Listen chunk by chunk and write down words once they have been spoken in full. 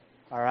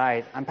All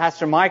right, I'm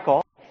Pastor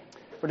Michael.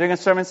 We're doing a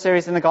sermon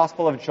series in the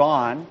Gospel of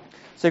John.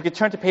 So if you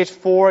turn to page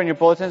 4 in your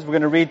bulletins, we're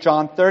going to read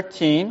John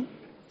 13,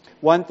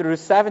 1 through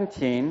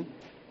 17.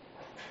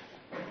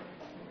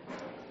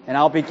 And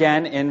I'll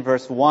begin in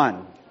verse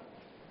 1.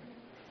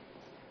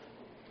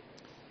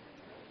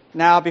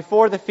 Now,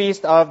 before the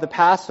feast of the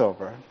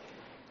Passover,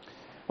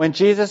 when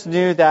Jesus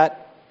knew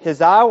that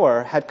his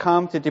hour had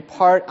come to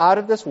depart out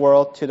of this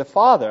world to the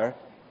Father,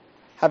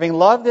 having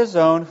loved his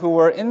own who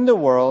were in the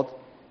world,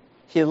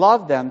 he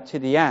loved them to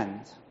the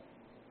end.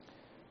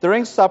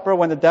 During supper,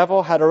 when the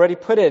devil had already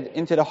put it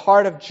into the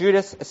heart of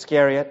Judas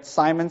Iscariot,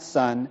 Simon's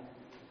son,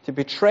 to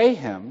betray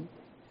him,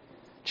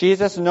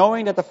 Jesus,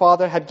 knowing that the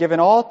Father had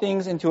given all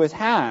things into his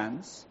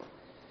hands,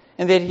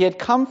 and that he had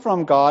come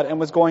from God and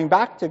was going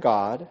back to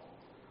God,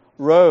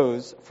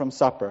 rose from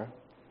supper.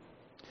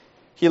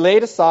 He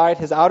laid aside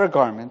his outer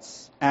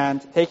garments,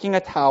 and taking a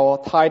towel,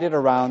 tied it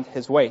around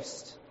his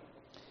waist.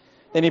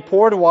 Then he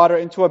poured water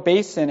into a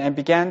basin and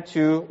began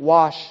to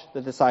wash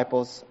the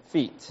disciples'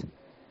 feet,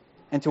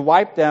 and to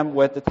wipe them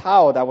with the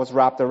towel that was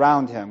wrapped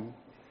around him.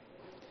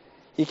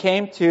 He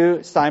came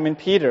to Simon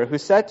Peter, who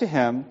said to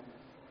him,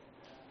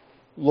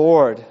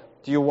 "Lord,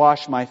 do you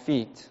wash my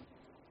feet?"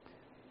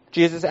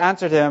 Jesus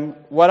answered him,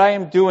 "What I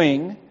am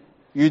doing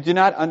you do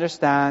not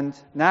understand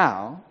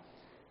now,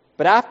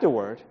 but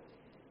afterward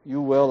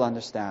you will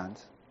understand."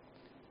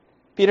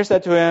 Peter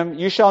said to him,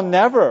 "You shall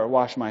never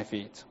wash my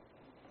feet."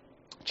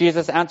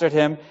 Jesus answered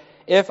him,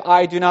 "If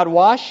I do not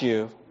wash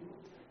you,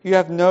 you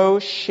have no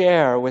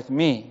share with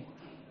me."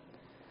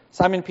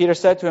 Simon Peter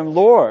said to him,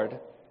 "Lord,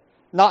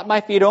 not my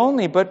feet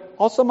only, but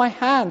also my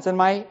hands and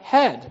my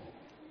head."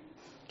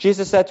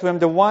 Jesus said to him,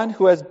 "The one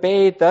who has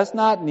bathed does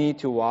not need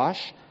to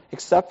wash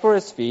except for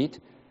his feet,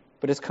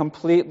 but is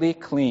completely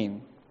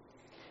clean.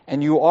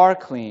 And you are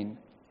clean,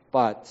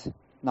 but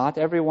not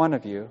every one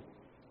of you."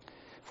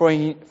 For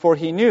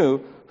he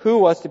knew who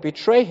was to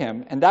betray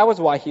him, and that was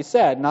why he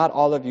said, "Not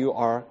all of you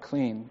are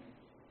clean."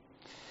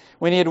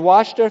 When he had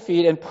washed their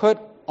feet and put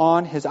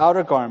on his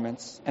outer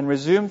garments and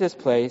resumed his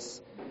place,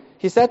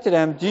 he said to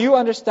them, "Do you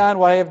understand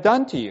what I have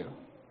done to you?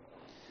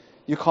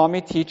 You call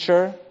me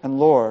teacher and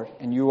Lord,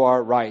 and you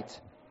are right,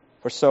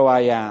 for so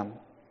I am.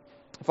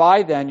 If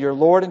I then, your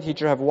Lord and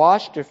teacher, have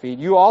washed your feet,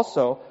 you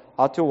also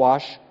ought to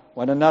wash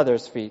one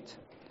another's feet.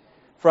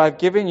 For I have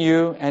given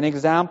you an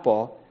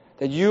example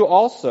that you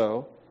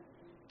also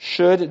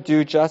should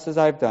do just as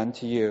I have done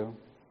to you.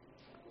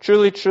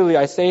 Truly, truly,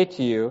 I say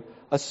to you,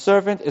 a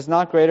servant is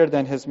not greater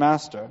than his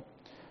master,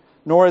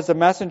 nor is a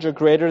messenger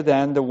greater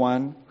than the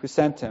one who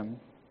sent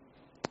him.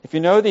 If you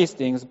know these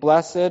things,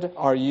 blessed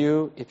are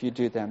you if you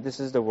do them."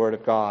 This is the word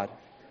of God.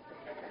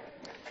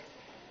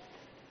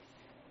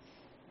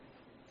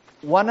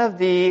 One of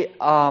the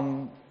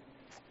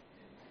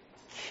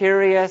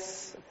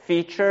curious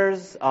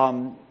features,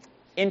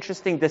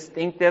 interesting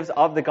distinctives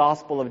of the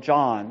Gospel of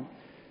John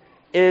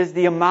is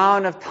the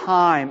amount of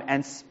time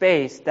and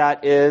space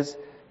that is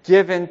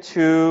given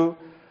to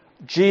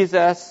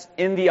Jesus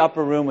in the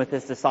upper room with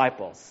his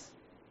disciples.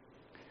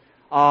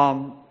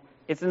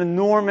 It's an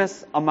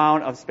enormous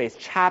amount of space,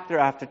 chapter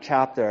after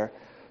chapter,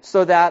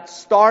 so that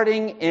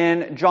starting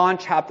in John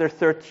chapter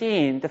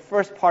 13, the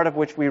first part of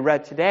which we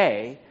read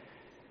today,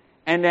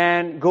 and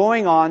then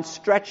going on,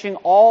 stretching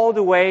all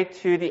the way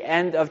to the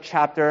end of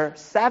chapter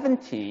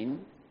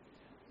 17,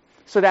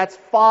 so that's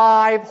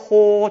 5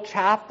 whole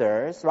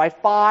chapters, right?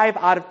 5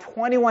 out of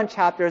 21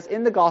 chapters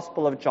in the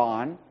Gospel of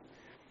John,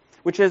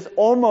 which is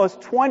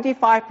almost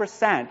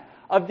 25%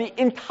 of the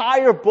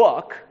entire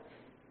book,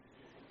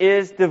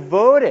 is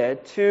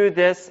devoted to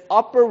this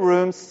upper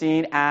room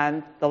scene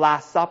and the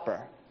Last Supper.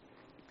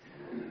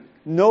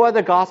 No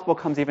other gospel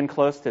comes even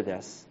close to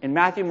this. In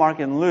Matthew, Mark,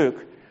 and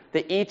Luke,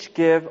 they each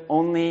give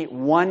only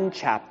 1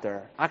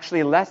 chapter,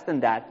 actually less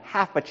than that,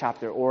 half a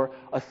chapter or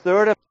a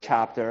third of a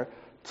chapter,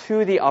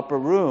 to the upper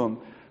room,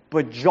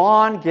 but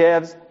John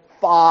gives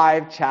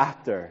 5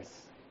 chapters.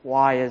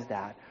 Why is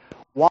that?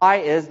 Why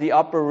is the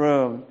upper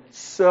room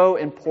so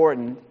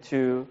important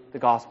to the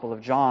Gospel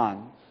of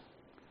John?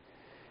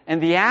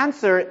 And the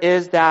answer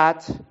is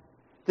that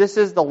this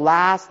is the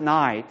last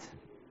night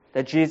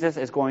that Jesus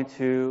is going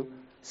to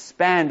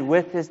spend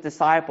with his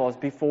disciples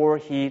before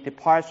he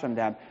departs from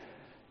them.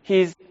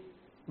 He's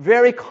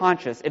very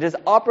conscious. It is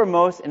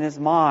uppermost in his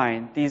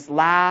mind, these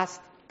last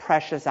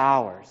precious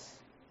hours.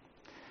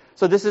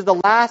 So this is the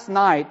last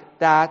night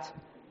that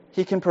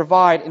he can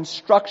provide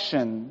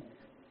instruction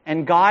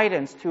and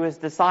guidance to his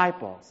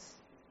disciples.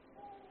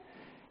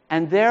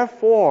 And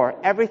therefore,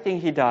 everything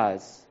he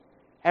does,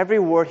 every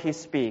word he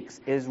speaks,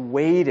 is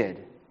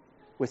weighted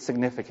with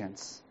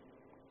significance.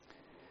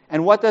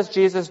 And what does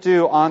Jesus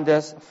do on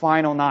this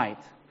final night?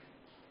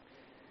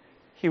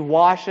 He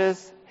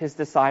washes his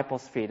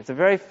disciples' feet. It's a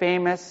very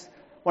famous,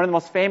 one of the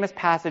most famous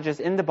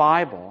passages in the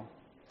Bible.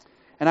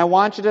 And I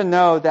want you to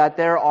know that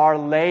there are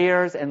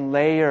layers and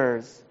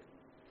layers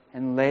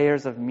and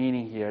layers of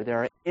meaning here. There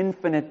are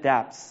infinite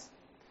depths.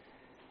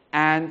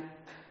 And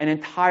an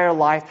entire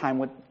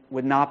lifetime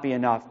would not be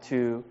enough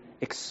to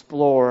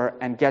explore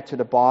and get to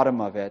the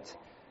bottom of it.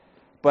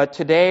 But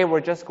today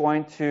we're just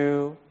going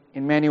to,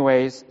 in many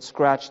ways,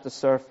 scratch the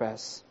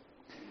surface.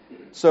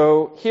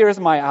 So here's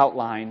my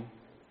outline.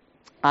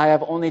 I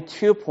have only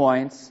 2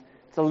 points.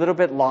 It's a little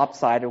bit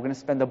lopsided. We're going to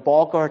spend the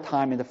bulk of our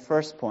time in the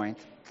first point.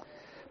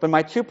 But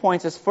my 2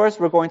 points is, first,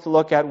 we're going to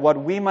look at what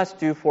we must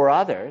do for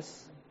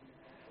others.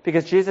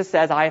 Because Jesus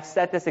says, I have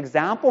set this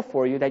example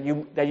for you that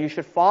you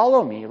should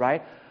follow me,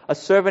 right? A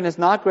servant is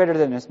not greater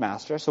than his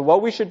master. So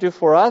what we should do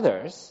for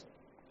others.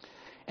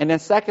 And then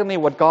secondly,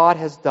 what God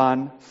has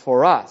done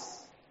for us.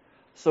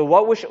 So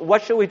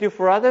what should we do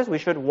for others? We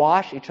should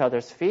wash each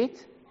other's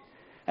feet.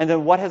 And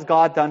then what has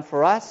God done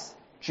for us?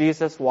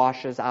 Jesus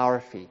washes our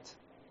feet.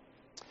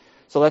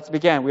 So let's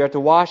begin. We are to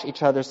wash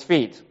each other's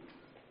feet.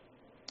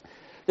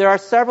 There are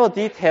several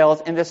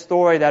details in this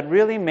story that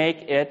really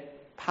make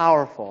it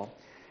powerful.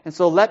 And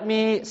so let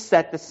me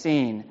set the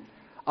scene.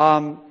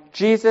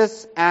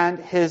 Jesus and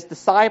his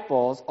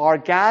disciples are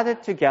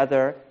gathered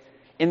together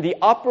in the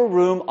upper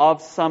room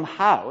of some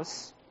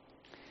house,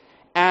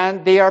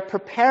 and they are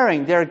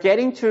preparing. They're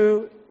getting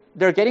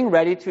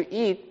ready to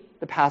eat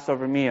the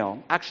Passover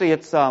meal. Actually,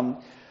 it's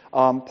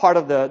part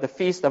of the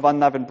Feast of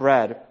Unleavened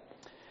Bread,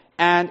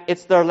 and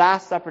it's their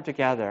Last Supper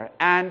together.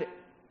 And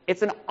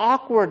it's an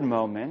awkward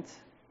moment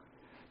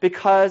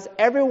because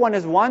everyone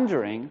is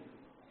wondering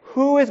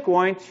who is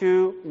going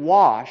to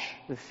wash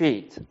the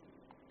feet.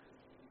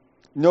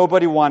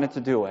 Nobody wanted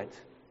to do it.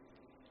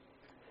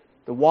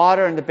 The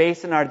water and the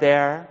basin are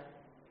there,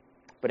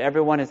 but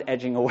everyone is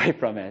edging away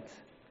from it.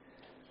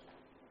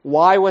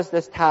 Why was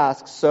this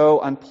task so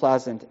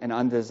unpleasant and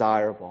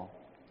undesirable?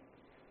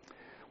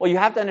 Well, you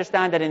have to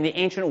understand that in the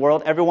ancient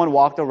world, everyone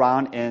walked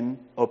around in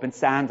open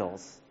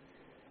sandals.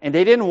 And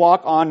they didn't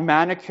walk on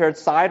manicured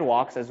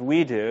sidewalks as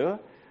we do,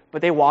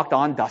 but they walked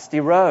on dusty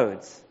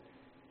roads.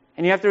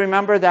 And you have to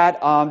remember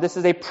that this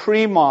is a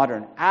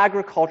pre-modern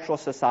agricultural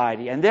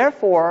society. And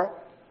therefore,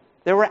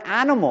 there were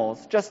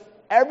animals just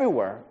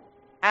everywhere.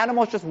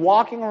 Animals just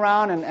walking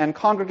around and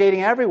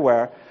congregating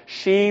everywhere.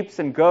 Sheep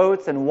and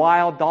goats and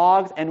wild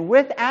dogs. And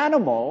with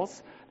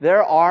animals,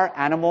 there are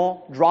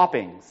animal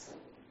droppings.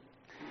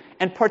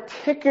 And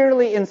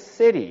particularly in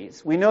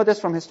cities, we know this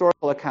from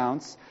historical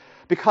accounts,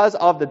 because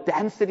of the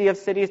density of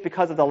cities,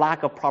 because of the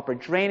lack of proper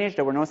drainage,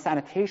 there were no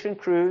sanitation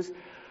crews.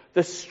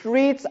 The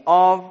streets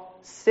of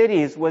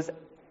cities was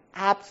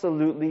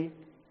absolutely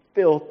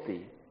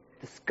filthy,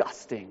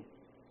 disgusting.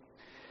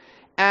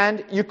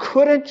 And you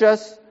couldn't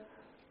just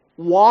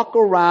walk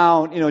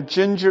around,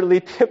 gingerly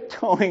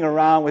tiptoeing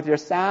around with your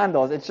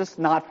sandals. It's just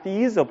not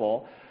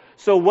feasible.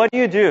 So what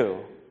do?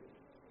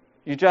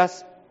 You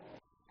just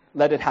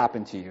let it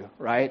happen to you,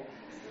 right?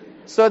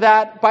 So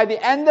that by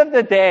the end of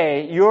the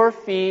day, your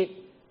feet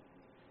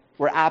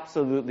were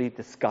absolutely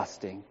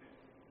disgusting.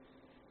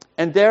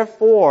 And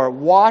therefore,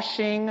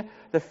 washing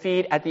the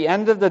feet at the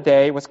end of the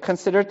day was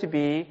considered to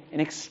be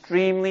an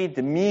extremely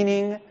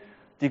demeaning,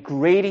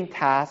 degrading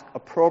task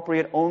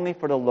appropriate only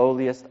for the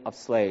lowliest of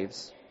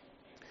slaves.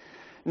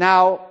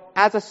 Now,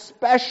 as a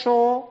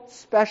special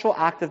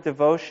act of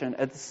devotion,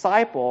 a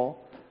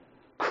disciple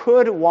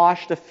could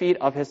wash the feet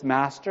of his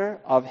master,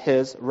 of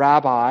his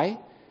rabbi,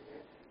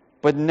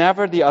 but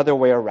never the other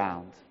way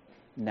around.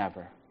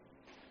 Never.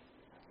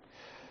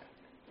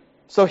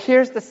 So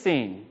here's the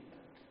scene.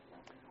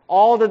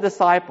 All the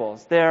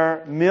disciples,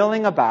 they're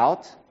milling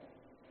about,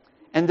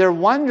 and they're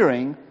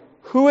wondering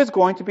who is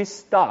going to be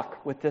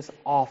stuck with this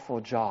awful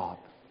job.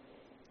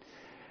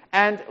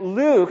 And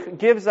Luke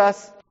gives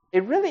us a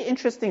really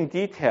interesting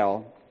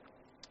detail.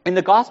 In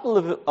the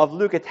Gospel of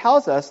Luke, it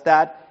tells us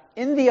that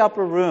in the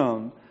upper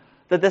room,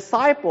 the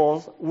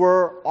disciples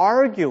were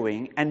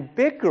arguing and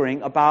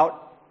bickering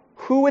about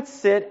who would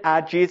sit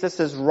at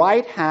Jesus'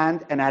 right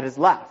hand and at his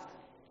left.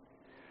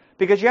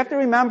 Because you have to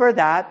remember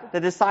that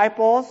the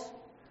disciples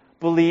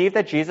believed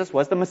that Jesus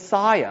was the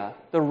Messiah,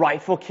 the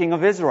rightful king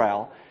of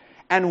Israel.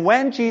 And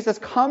when Jesus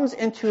comes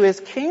into his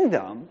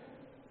kingdom,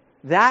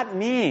 that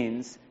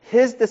means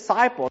his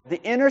disciples,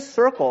 the inner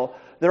circle,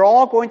 they're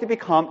all going to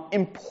become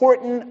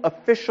important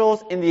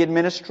officials in the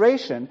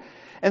administration.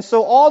 And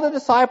so all the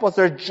disciples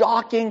are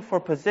jockeying for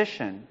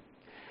position.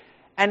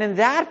 And in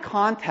that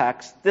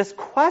context, this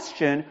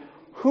question,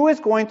 who is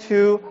going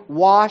to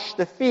wash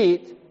the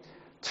feet,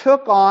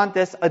 took on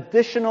this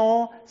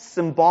additional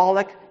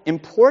symbolic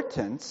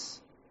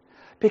importance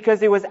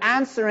because it was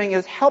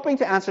helping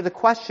to answer the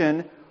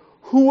question,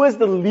 who is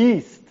the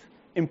least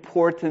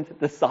important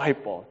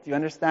disciple? Do you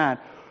understand?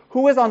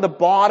 Who is on the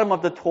bottom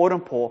of the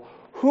totem pole?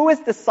 Who is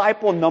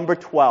disciple number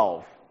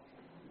 12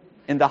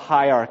 in the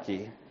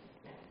hierarchy?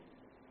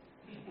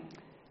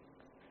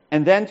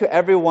 And then to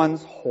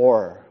everyone's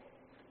horror,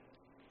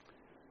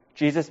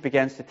 Jesus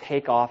begins to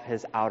take off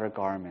his outer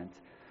garment.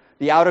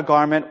 The outer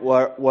garment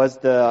was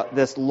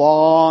this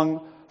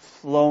long,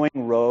 flowing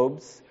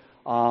robes,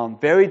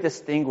 very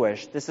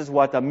distinguished. This is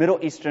what the Middle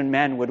Eastern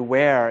men would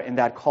wear in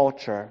that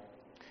culture.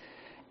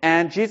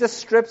 And Jesus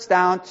strips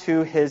down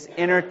to his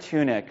inner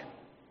tunic.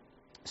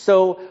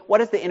 So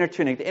what is the inner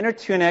tunic? The inner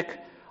tunic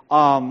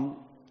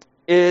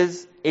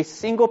is a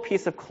single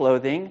piece of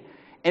clothing,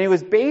 And it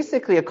was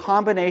basically a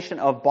combination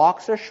of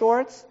boxer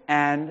shorts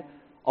and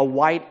a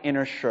white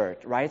inner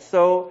shirt, right?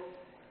 So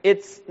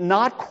it's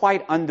not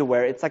quite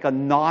underwear. It's like a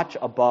notch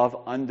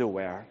above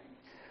underwear.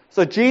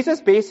 So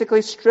Jesus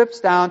basically strips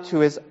down to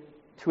his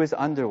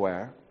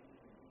underwear.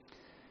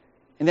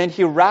 And then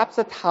he wraps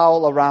a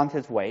towel around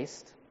his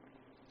waist.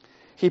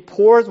 He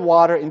pours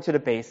water into the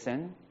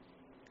basin.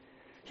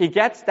 He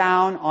gets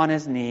down on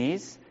his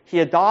knees. He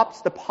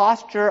adopts the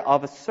posture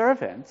of a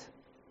servant.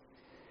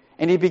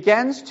 And he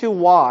begins to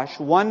wash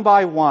one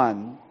by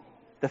one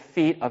the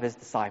feet of his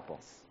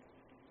disciples.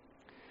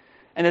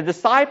 And the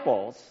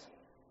disciples,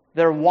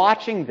 they're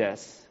watching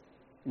this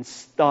in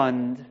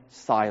stunned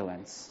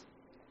silence.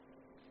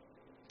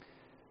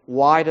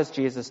 Why does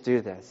Jesus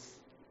do this?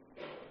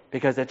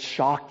 Because it's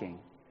shocking.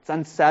 It's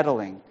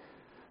unsettling.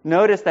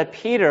 Notice that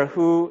Peter,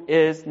 who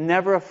is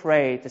never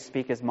afraid to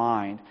speak his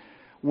mind,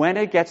 when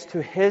it gets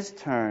to his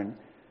turn,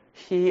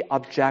 he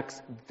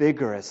objects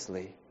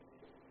vigorously.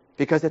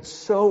 Because it's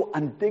so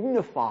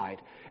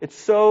undignified. It's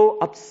so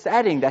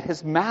upsetting that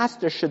his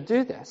master should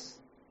do this.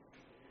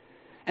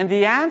 And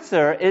the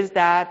answer is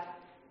that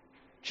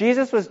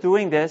Jesus was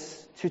doing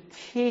this to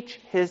teach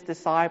his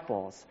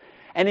disciples.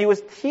 And he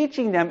was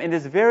teaching them in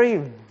this very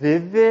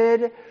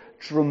vivid,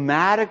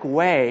 dramatic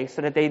way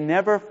so that they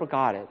never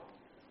forgot it.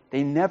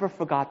 They never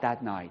forgot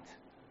that night.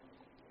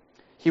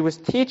 He was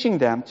teaching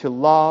them to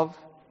love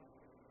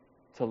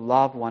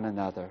one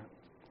another.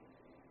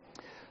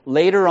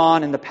 Later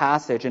on in the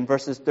passage, in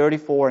verses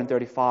 34 and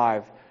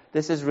 35,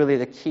 this is really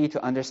the key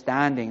to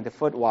understanding the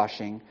foot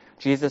washing.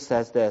 Jesus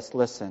says this,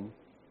 listen.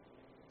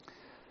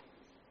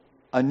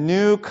 A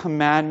new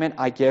commandment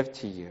I give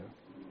to you,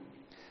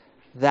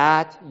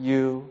 that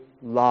you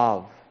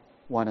love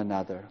one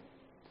another.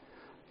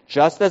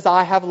 Just as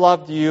I have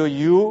loved you,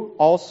 you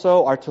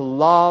also are to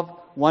love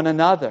one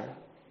another.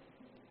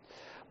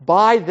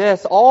 By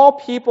this, all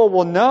people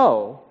will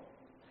know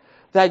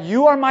that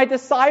you are my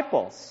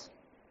disciples,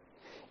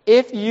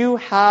 if you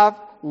have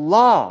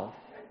love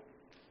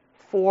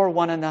for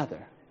one another.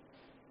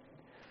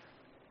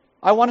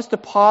 I want us to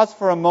pause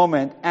for a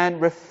moment and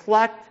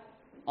reflect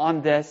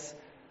on this,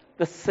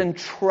 the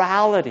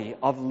centrality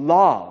of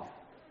love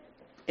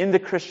in the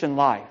Christian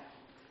life.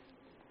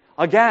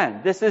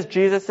 Again, this is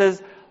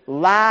Jesus'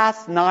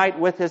 last night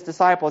with his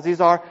disciples. These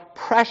are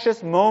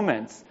precious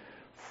moments,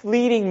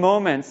 fleeting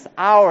moments,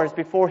 hours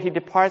before he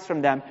departs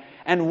from them.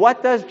 And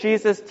what does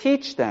Jesus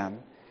teach them?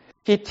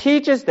 He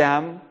teaches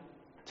them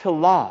to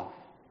love.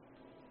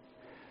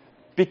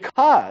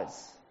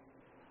 Because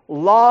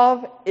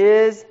love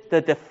is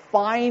the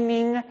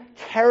defining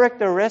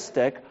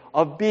characteristic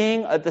of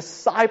being a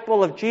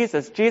disciple of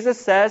Jesus. Jesus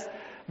says,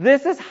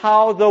 this is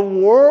how the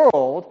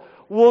world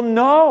will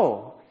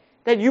know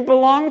that you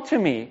belong to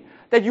me,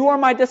 that you are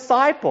my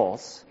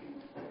disciples,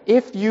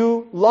 if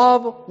you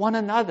love one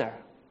another.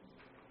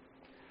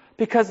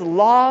 Because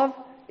love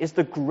is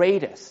the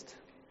greatest.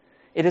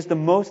 It is the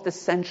most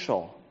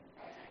essential.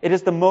 It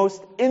is the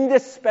most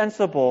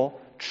indispensable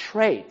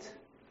trait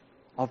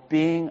of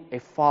being a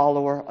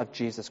follower of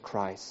Jesus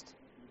Christ.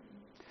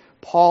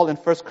 Paul in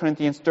 1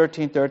 Corinthians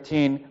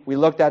 13:13, we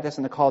looked at this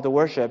in the call to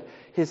worship.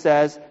 He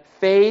says,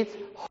 faith,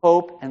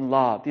 hope, and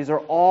love. These are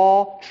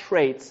all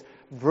traits,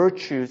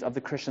 virtues of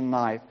the Christian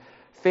life.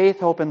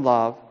 Faith, hope, and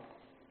love.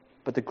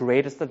 But the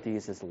greatest of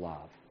these is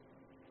love.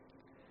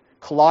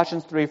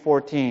 Colossians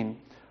 3:14,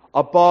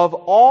 above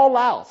all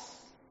else,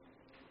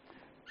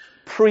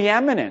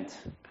 preeminent,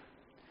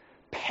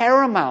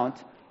 paramount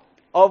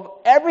of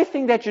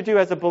everything that you do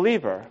as a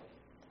believer,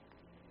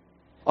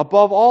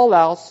 above all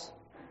else,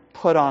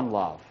 put on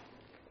love.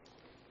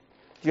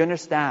 Do you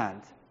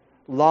understand?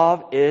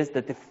 Love is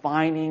the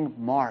defining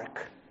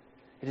mark.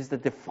 It is the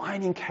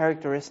defining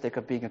characteristic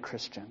of being a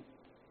Christian.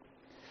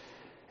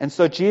 And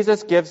so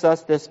Jesus gives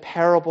us this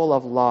parable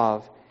of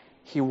love.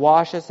 He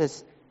washes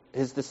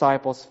his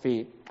disciples'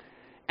 feet.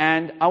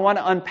 And I want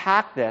to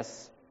unpack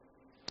this.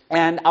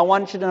 And I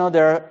want you to know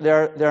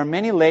there are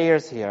many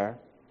layers here.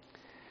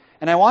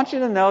 And I want you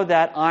to know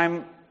that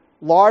I'm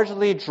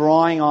largely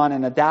drawing on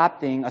and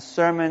adapting a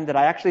sermon that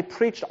I actually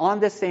preached on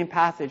this same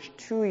passage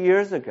 2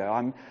 years ago.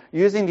 I'm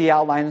using the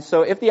outline.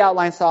 So if the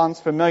outline sounds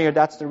familiar,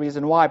 that's the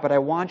reason why. But I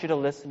want you to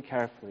listen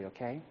carefully,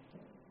 okay?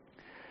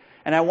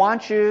 And I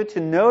want you to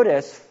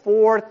notice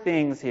 4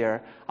 things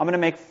here. I'm going to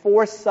make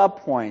 4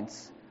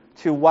 subpoints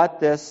to what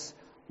this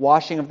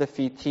washing of the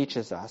feet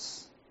teaches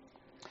us.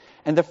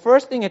 And the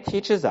first thing it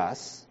teaches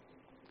us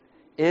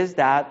is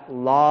that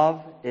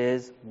love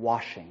is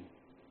washing.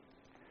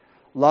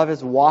 Love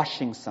is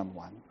washing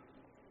someone.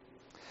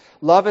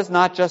 Love is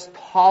not just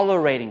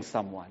tolerating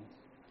someone.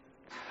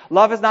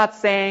 Love is not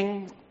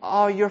saying,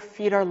 oh, your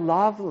feet are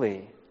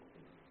lovely.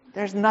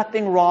 There's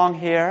nothing wrong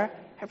here.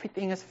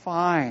 Everything is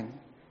fine.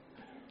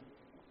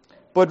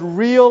 But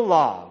real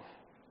love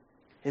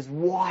is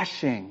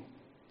washing.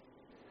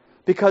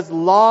 Because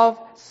love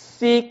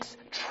seeks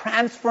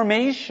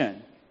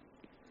transformation.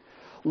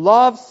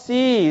 Love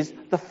sees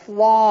the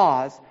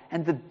flaws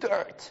and the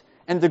dirt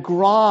and the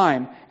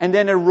grime, and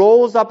then it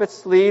rolls up its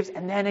sleeves,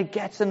 and then it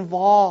gets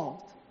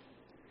involved.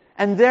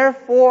 And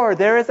therefore,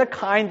 there is a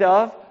kind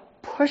of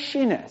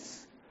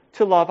pushiness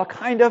to love, a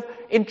kind of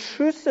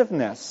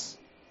intrusiveness.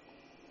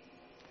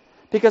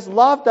 Because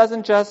love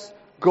doesn't just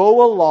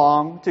go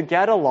along to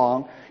get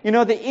along. You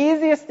know, the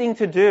easiest thing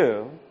to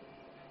do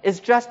is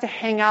just to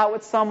hang out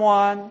with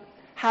someone,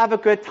 have a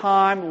good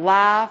time,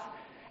 laugh,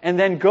 and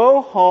then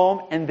go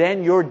home, and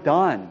then you're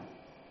done.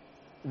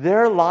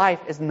 Their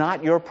life is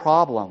not your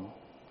problem.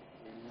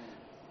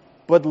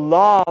 But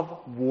love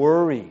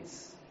worries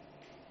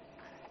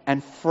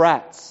and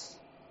frets.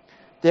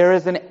 There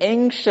is an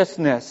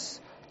anxiousness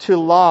to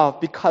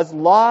love because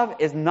love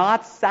is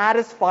not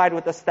satisfied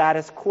with the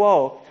status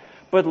quo,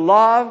 but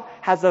love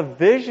has a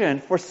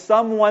vision for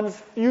someone's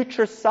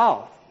future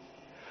self,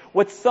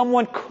 what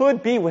someone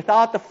could be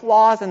without the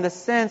flaws and the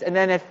sins, and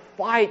then it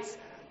fights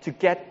to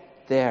get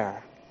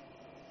there.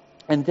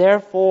 And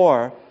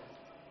therefore,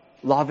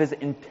 love is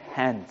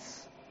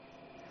intense.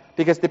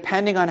 Because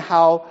depending on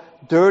how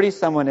dirty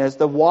someone is,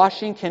 the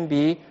washing can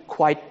be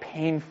quite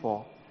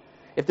painful.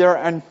 If there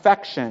are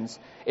infections,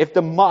 if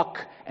the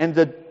muck and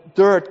the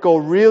dirt go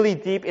really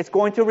deep, it's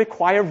going to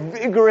require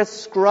vigorous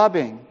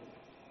scrubbing.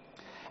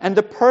 And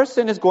the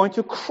person is going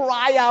to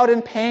cry out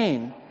in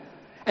pain.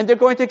 And they're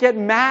going to get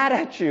mad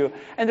at you.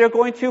 And they're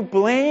going to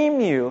blame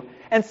you.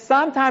 And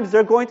sometimes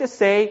they're going to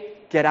say,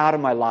 "Get out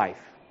of my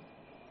life."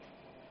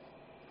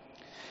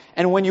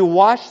 And when you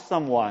wash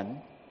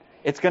someone,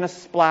 it's going to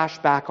splash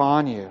back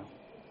on you.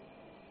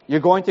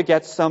 You're going to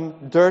get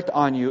some dirt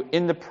on you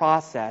in the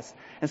process.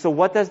 And so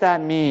what does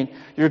that mean?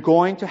 You're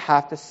going to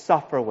have to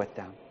suffer with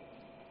them.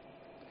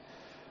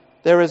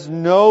 There is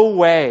no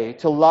way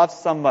to love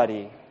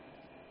somebody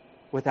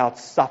without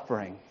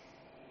suffering.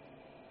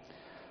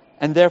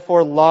 And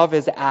therefore, love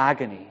is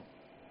agony.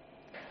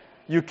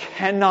 You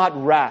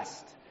cannot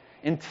rest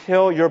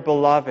until your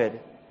beloved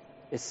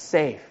is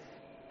safe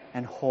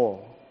and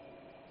whole.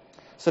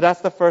 So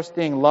that's the first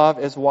thing. Love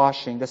is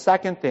washing. The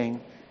second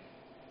thing,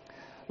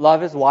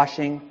 love is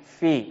washing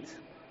feet.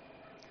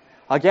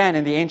 Again,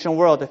 in the ancient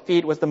world, the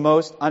feet was the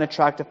most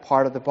unattractive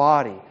part of the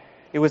body.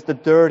 It was the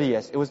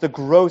dirtiest. It was the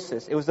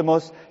grossest. It was the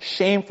most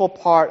shameful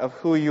part of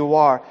who you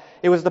are.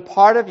 It was the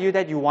part of you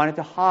that you wanted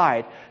to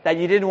hide, that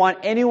you didn't want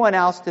anyone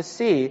else to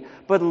see.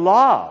 But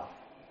love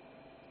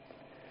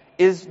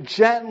is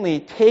gently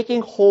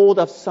taking hold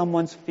of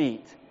someone's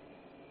feet,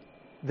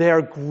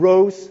 their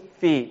gross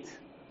feet,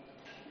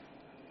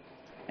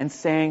 and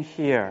saying,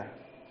 "Here,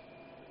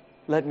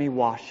 let me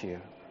wash you."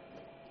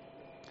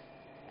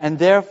 And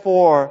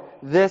therefore,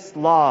 this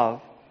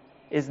love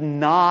is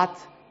not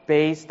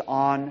based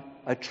on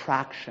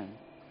attraction.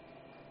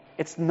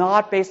 It's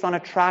not based on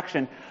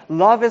attraction.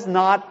 Love is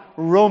not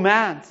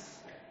romance.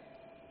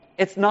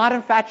 It's not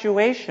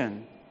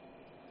infatuation.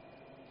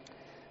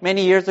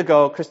 Many years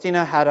ago,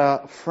 Christina had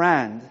a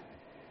friend,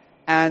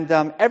 and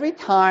every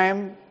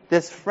time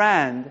this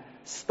friend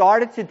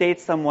started to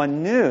date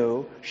someone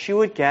new, she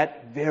would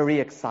get very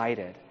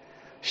excited.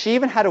 She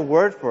even had a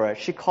word for it.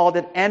 She called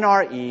it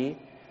NRE,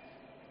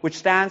 which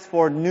stands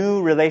for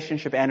New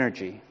Relationship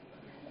Energy.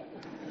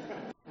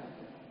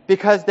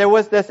 Because there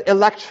was this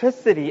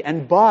electricity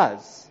and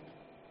buzz.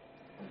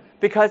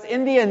 Because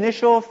in the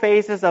initial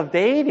phases of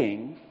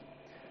dating,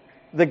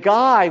 the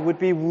guy would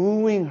be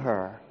wooing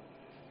her,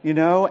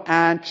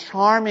 and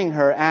charming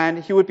her,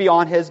 and he would be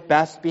on his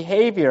best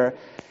behavior.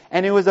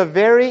 And it was a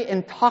very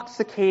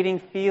intoxicating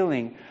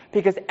feeling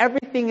because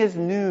everything is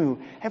new,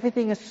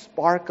 everything is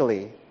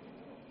sparkly.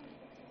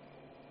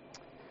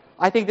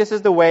 I think this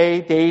is the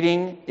way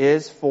dating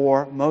is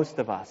for most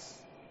of us.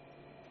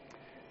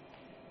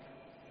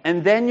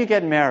 And then you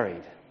get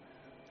married.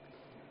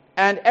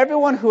 And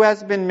everyone who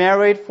has been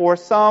married for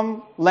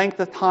some length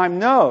of time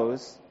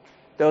knows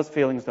those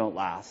feelings don't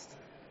last.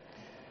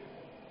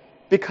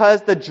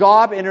 Because the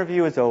job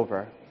interview is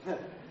over.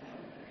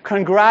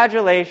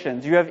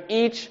 Congratulations, you have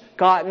each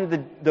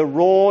gotten the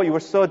role you were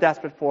so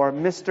desperate for,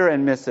 Mr.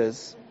 and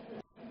Mrs.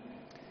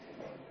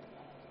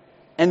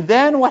 And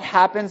then what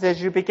happens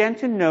is you begin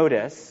to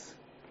notice,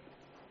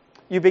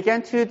 you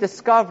begin to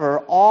discover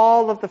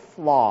all of the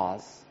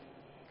flaws,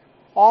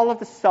 all of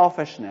the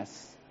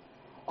selfishness,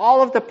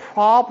 all of the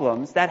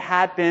problems that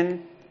had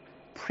been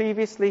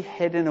previously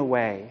hidden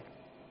away.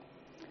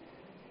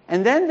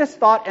 And then this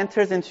thought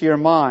enters into your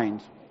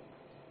mind: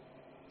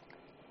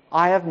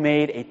 I have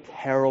made a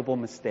terrible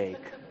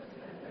mistake.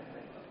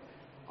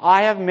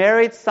 I have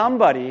married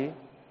somebody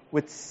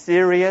with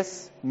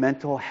serious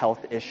mental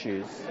health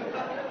issues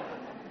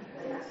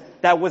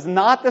that was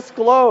not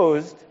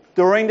disclosed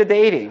during the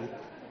dating.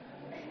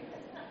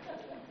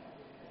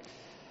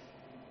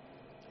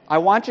 I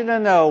want you to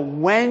know,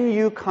 when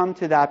you come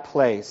to that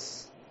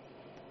place,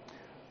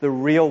 the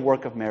real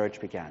work of marriage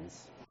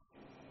begins.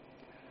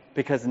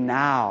 Because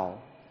now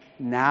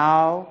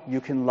you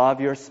can love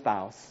your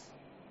spouse,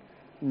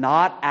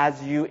 not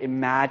as you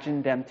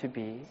imagined them to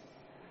be,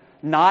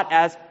 not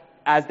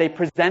as they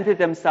presented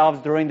themselves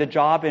during the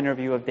job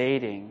interview of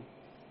dating,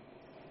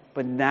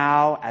 but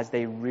now as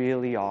they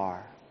really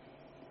are.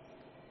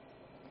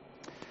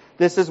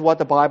 This is what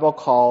the Bible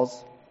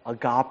calls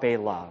agape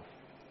love.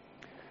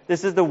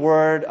 This is the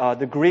word,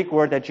 the Greek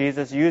word that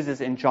Jesus uses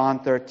in John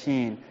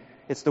 13.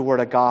 It's the word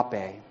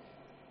agape.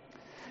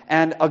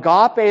 And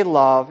agape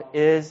love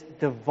is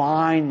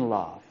divine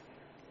love.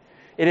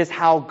 It is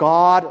how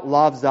God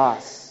loves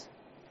us.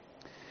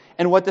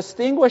 And what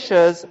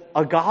distinguishes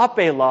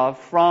agape love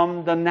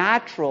from the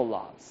natural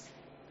loves.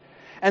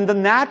 And the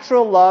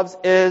natural loves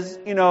is,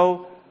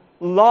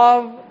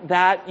 love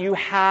that you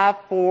have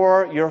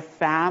for your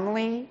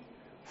family,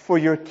 for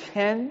your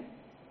kin,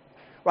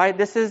 right?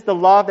 This is the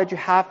love that you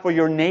have for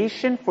your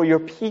nation, for your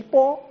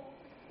people,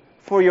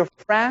 for your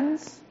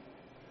friends,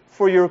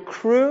 for your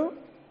crew.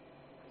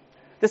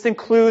 This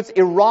includes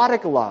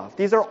erotic love.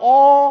 These are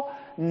all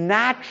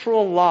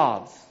natural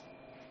loves.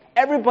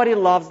 Everybody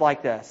loves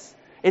like this.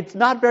 It's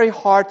not very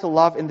hard to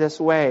love in this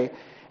way.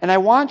 And I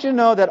want you to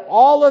know that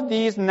all of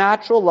these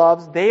natural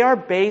loves, they are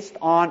based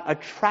on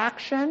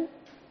attraction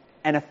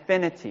and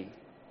affinity.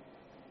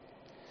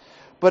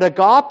 But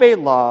agape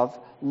love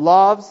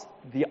loves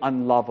the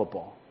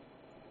unlovable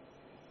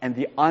and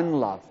the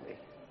unlovely.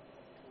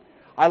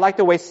 I like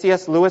the way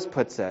C.S. Lewis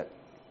puts it.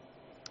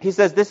 He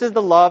says, this is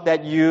the love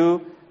that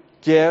you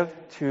give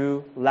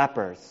to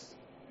lepers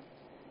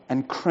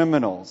and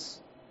criminals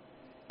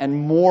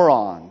and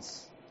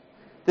morons.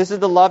 This is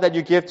the love that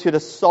you give to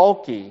the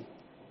sulky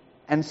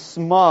and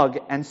smug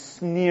and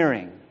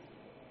sneering.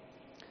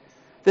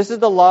 This is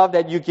the love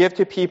that you give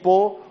to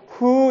people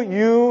who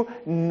you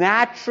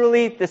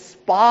naturally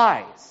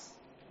despise,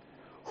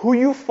 who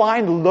you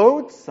find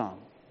loathsome.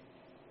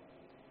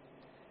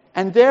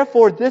 And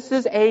therefore, this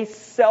is a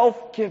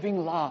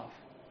self-giving love.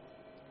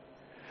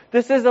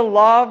 This is a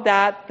love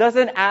that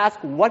doesn't ask,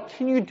 what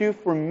can you do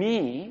for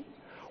me?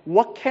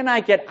 What can I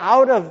get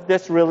out of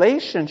this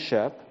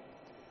relationship?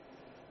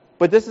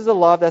 But this is a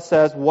love that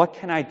says, what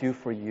can I do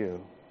for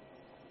you?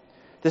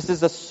 This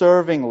is a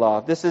serving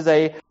love. This is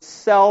a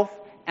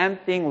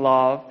self-emptying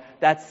love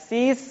that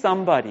sees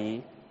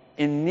somebody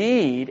in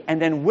need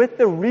and then with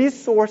the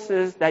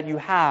resources that you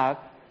have,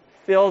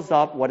 fills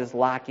up what is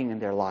lacking in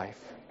their life.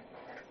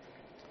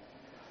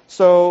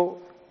 So,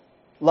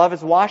 love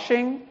is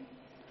washing.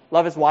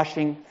 Love is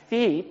washing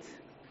feet.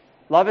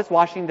 Love is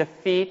washing the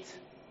feet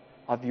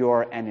of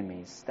your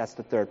enemies. That's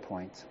the third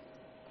point.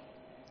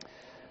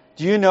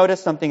 Do you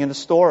notice something in the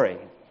story?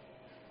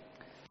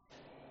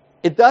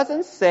 It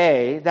doesn't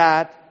say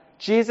that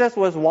Jesus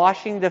was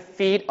washing the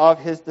feet of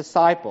his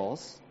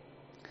disciples,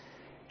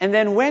 and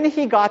then when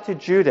he got to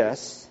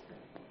Judas,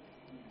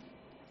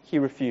 he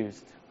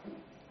refused.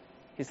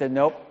 He said,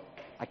 nope,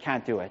 I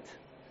can't do it.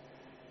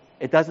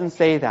 It doesn't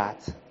say that.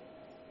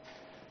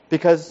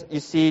 Because, you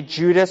see,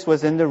 Judas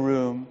was in the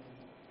room,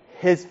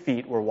 his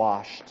feet were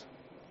washed.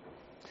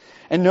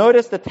 And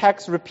notice the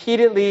text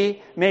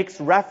repeatedly makes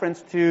reference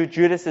to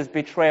Judas's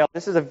betrayal.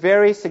 This is a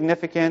very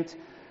significant,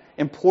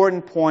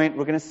 important point.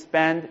 We're going to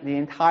spend the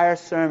entire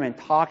sermon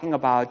talking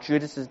about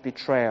Judas's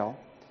betrayal.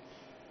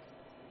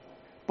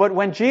 But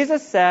when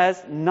Jesus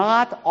says,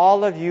 not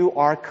all of you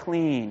are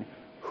clean,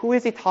 who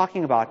is he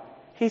talking about?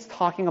 He's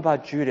talking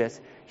about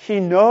Judas. He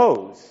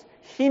knows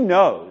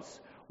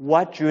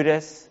what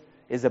Judas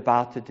is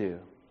about to do.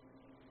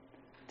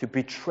 To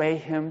betray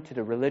him to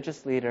the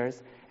religious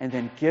leaders and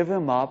then give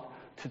him up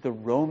to the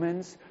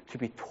Romans to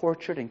be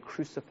tortured and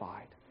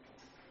crucified.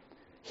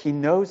 He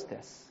knows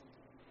this.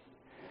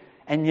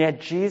 And yet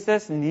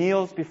Jesus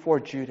kneels before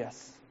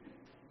Judas.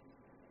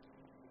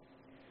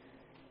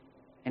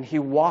 And he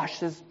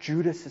washes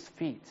Judas's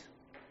feet.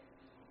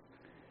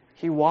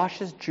 He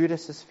washes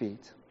Judas's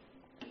feet.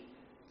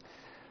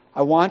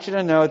 I want you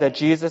to know that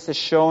Jesus is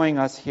showing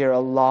us here a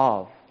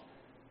love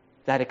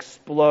that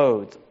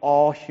explodes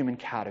all human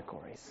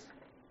categories.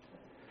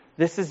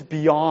 This is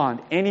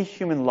beyond any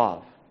human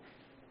love.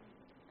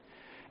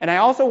 And I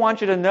also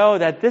want you to know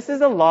that this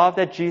is a love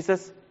that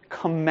Jesus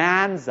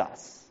commands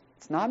us.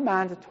 It's not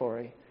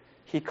mandatory.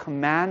 He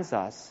commands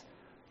us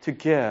to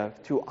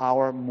give to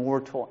our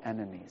mortal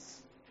enemies.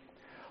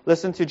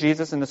 Listen to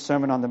Jesus in the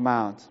Sermon on the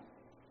Mount.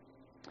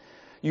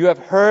 You have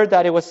heard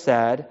that it was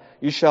said,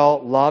 you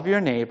shall love your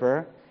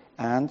neighbor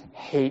and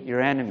hate your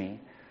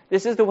enemy.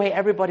 This is the way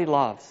everybody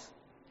loves.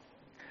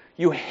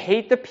 You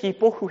hate the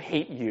people who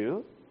hate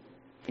you,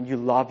 and you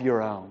love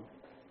your own.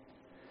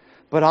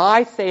 But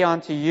I say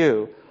unto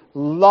you,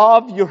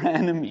 love your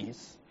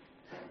enemies.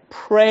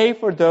 Pray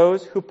for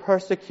those who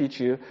persecute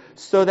you,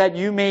 so that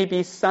you may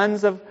be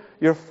sons of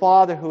your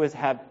Father who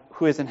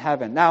is in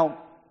heaven. Now,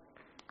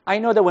 I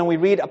know that when we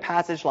read a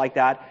passage like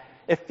that,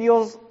 it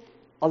feels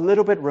a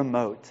little bit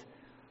remote.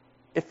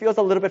 It feels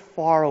a little bit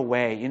far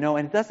away, and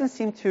it doesn't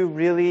seem to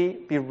really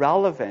be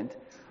relevant.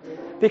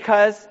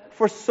 Because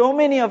for so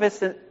many of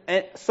us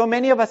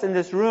in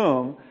this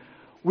room,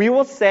 we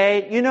will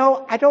say,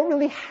 I don't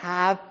really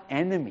have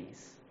enemies.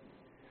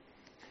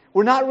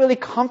 We're not really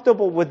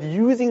comfortable with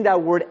using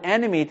that word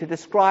enemy to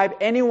describe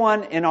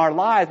anyone in our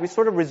lives. We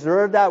sort of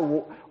reserve that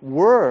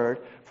word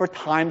for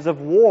times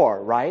of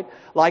war, right?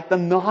 Like the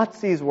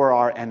Nazis were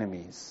our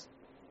enemies.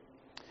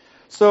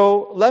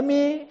 So let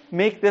me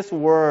make this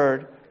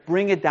word,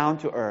 bring it down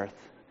to earth,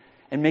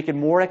 and make it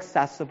more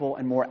accessible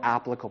and more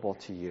applicable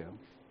to you.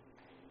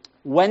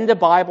 when the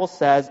Bible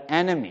says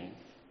enemy,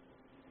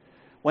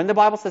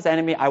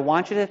 I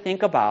want you to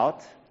think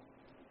about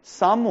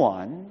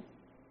someone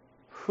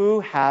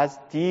who has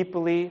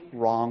deeply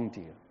wronged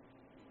you.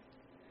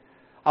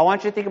 I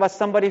want you to think about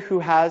somebody who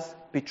has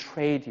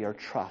betrayed your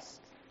trust.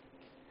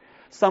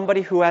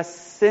 Somebody who has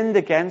sinned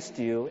against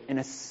you in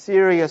a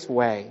serious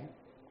way.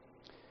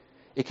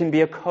 It can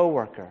be a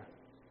coworker.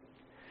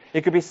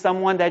 It could be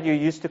someone that you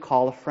used to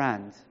call a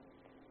friend.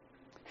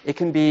 It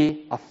can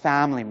be a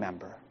family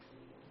member.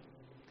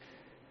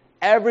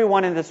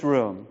 Everyone in this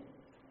room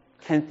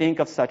can think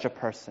of such a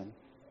person.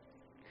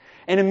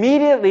 And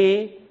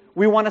immediately,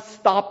 we want to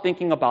stop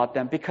thinking about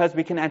them because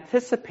we can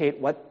anticipate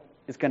what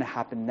is going to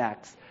happen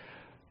next.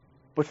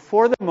 But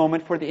for the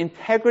moment, for the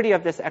integrity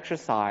of this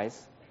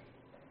exercise,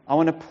 I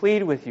want to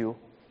plead with you,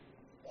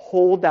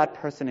 hold that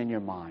person in your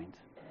mind.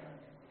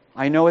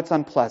 I know it's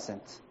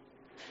unpleasant.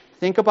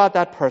 Think about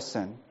that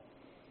person.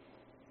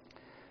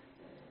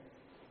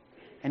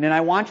 And then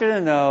I want you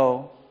to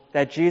know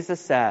that Jesus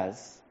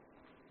says,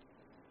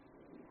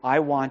 I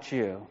want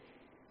you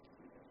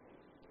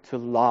to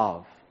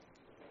love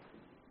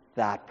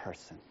that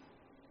person.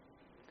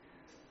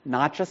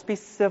 Not just be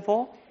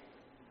civil,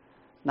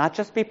 not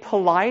just be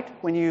polite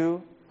when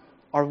you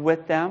are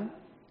with them,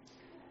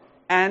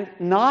 and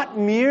not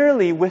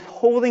merely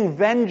withholding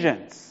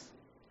vengeance,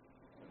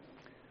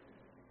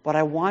 but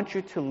I want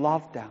you to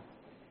love them.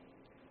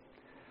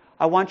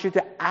 I want you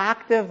to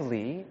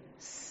actively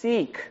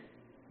seek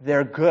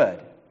their good.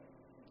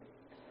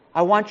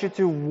 I want you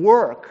to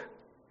work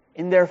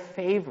in their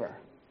favor.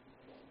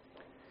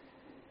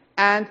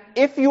 And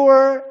if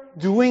you're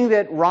doing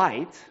that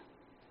right,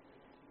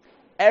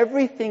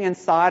 everything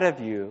inside of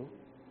you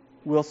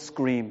will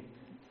scream,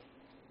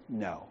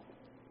 no.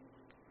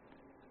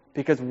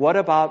 Because what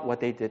about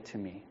what they did to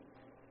me?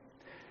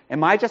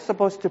 Am I just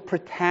supposed to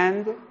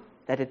pretend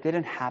that it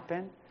didn't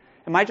happen?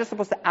 Am I just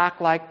supposed to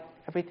act like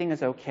everything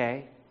is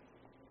okay?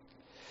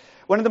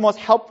 One of the most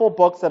helpful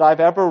books that I've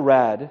ever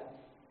read,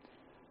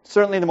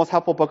 certainly the most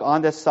helpful book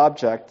on this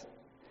subject,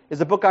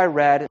 is a book I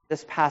read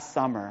this past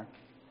summer.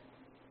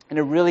 And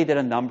it really did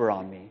a number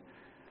on me.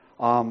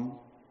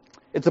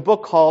 It's a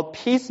book called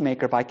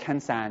Peacemaker by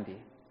Ken Sande.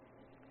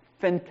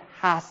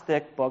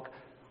 Fantastic book.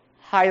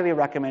 Highly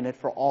recommended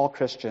for all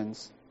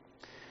Christians.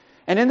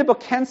 And in the book,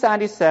 Ken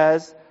Sande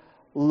says,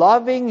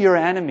 loving your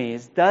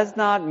enemies does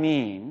not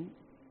mean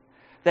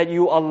that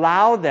you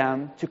allow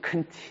them to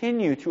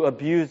continue to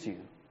abuse you.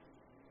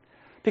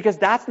 Because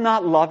that's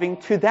not loving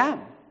to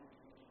them.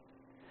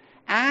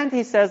 And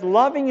he says,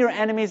 loving your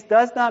enemies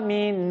does not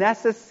mean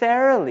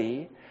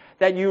necessarily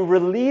that you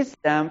release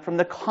them from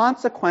the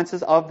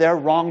consequences of their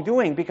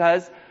wrongdoing,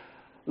 because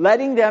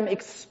letting them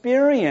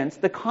experience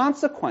the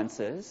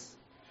consequences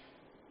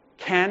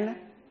can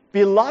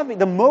be loving,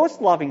 the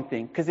most loving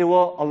thing, because it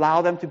will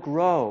allow them to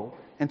grow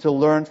and to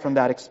learn from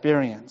that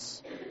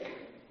experience.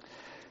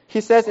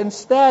 He says,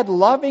 instead,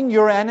 loving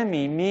your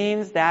enemy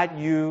means that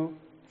you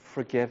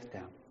forgive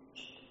them,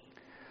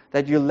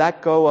 that you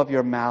let go of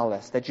your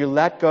malice, that you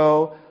let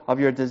go of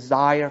your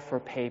desire for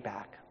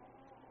payback.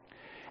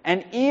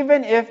 And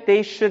even if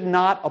they should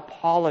not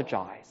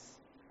apologize,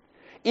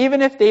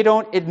 even if they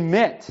don't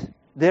admit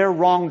their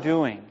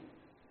wrongdoing,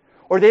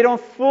 or they don't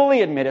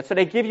fully admit it, so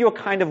they give you a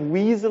kind of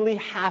weaselly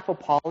half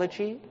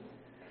apology,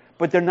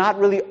 but they're not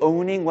really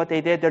owning what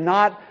they did, they're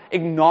not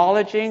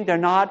acknowledging, they're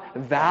not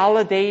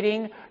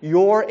validating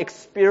your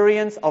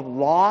experience of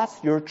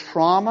loss, your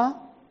trauma,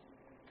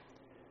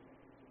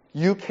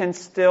 you can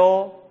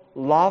still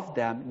love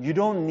them. You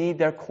don't need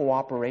their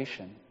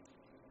cooperation.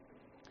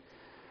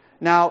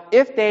 Now,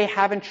 if they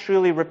haven't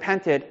truly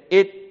repented,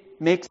 it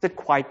makes it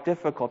quite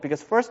difficult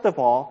because, first of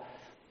all,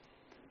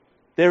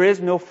 there is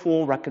no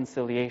full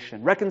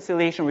reconciliation.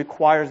 Reconciliation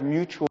requires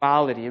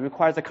mutuality. It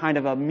requires a kind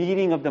of a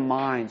meeting of the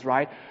minds,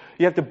 right?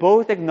 You have to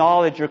both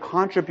acknowledge your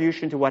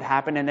contribution to what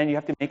happened, and then you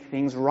have to make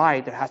things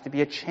right. There has to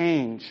be a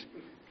change.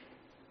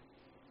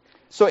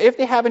 So if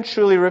they haven't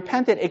truly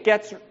repented, it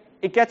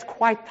gets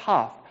quite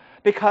tough.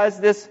 Because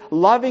this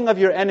loving of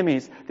your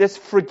enemies, this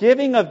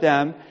forgiving of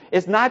them,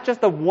 is not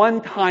just a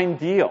one-time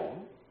deal,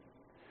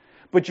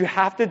 but you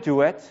have to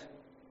do it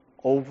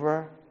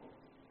over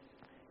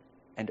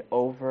and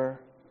over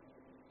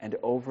and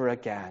over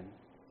again,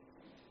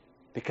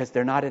 because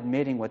they're not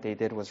admitting what they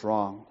did was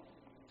wrong.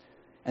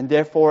 And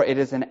therefore, it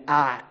is an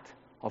act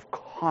of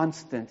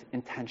constant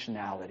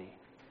intentionality,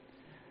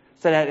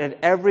 so that at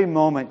every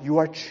moment you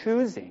are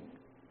choosing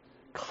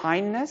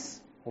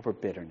kindness over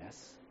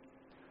bitterness.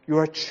 You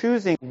are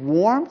choosing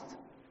warmth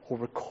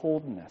over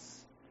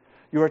coldness.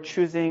 You are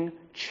choosing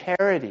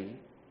charity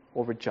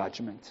over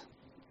judgment.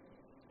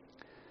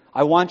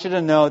 I want you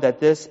to know that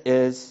this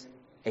is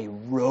a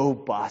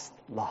robust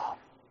love.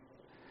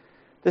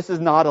 This is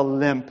not a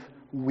limp,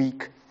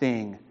 weak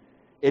thing.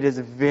 It is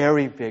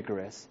very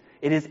vigorous.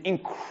 It is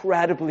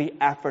incredibly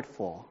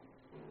effortful,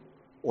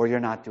 or you're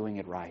not doing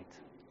it right.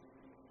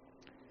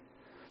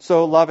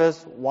 So love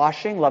is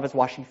washing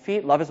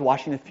feet, love is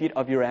washing the feet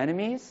of your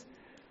enemies.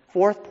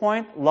 Fourth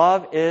point,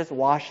 love is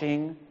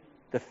washing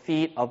the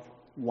feet of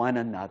one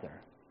another.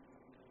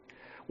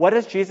 What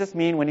does Jesus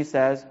mean when he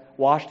says,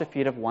 wash the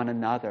feet of one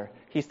another?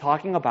 He's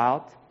talking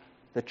about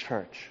the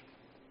church.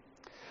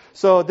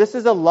 So this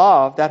is a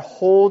love that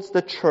holds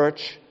the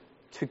church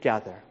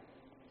together.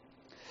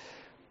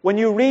 When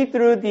you read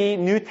through the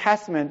New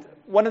Testament,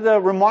 one of the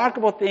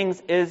remarkable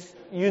things is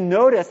you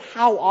notice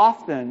how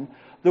often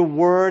the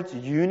words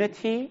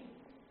unity,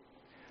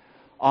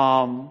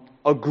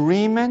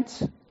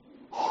 agreement,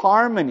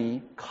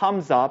 harmony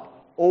comes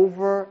up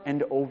over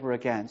and over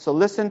again. So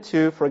listen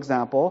to, for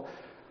example,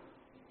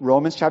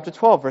 Romans chapter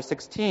 12, verse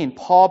 16.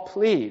 Paul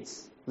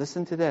pleads,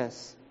 listen to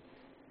this.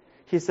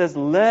 He says,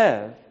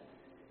 live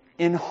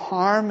in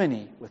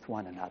harmony with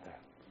one another.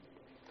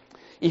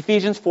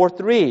 Ephesians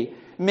 4:3,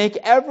 make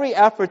every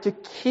effort to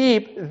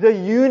keep the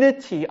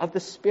unity of the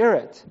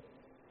Spirit.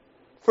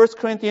 1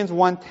 Corinthians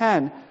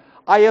 1:10,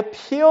 I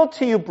appeal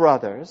to you,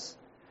 brothers,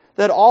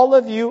 that all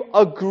of you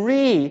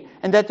agree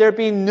and that there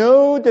be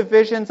no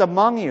divisions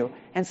among you.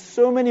 And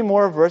so many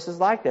more verses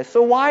like this.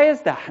 So why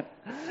is that?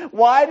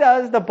 Why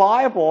does the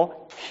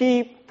Bible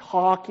keep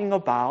talking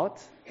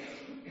about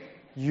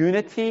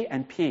unity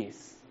and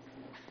peace?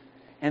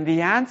 And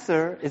the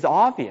answer is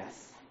obvious.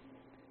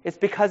 It's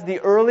because the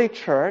early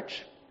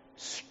church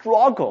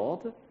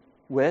struggled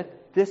with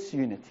this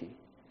unity,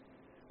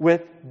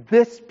 with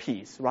this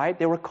peace, right?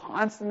 They were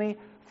constantly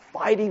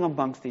fighting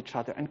amongst each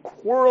other and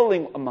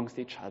quarreling amongst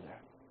each other.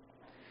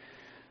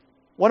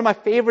 One of my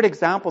favorite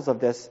examples of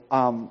this,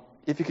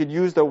 if you could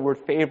use the word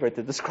favorite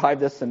to describe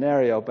this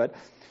scenario, but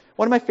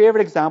one of my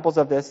favorite examples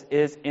of this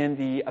is in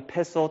the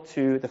epistle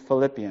to the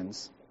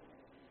Philippians.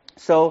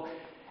 So,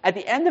 at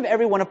the end of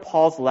every one of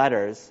Paul's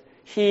letters,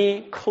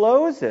 he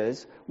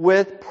closes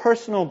with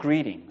personal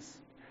greetings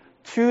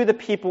to the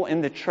people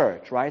in the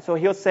church, right? So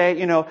he'll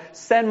say,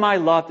 send my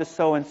love to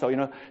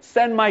so-and-so,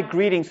 send my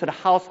greetings to the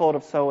household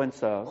of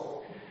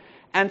so-and-so.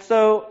 And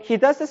so he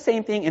does the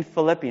same thing in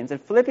Philippians. In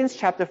Philippians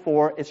chapter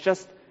 4, it's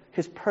just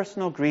his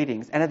personal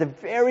greetings. And at the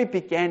very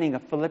beginning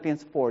of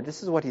Philippians 4,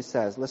 this is what he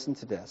says. Listen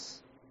to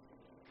this.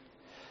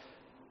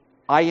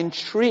 I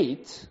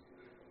entreat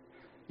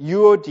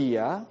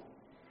Euodia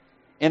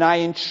and I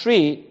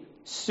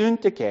entreat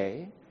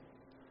Syntyche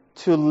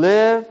to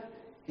live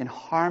in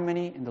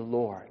harmony in the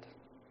Lord.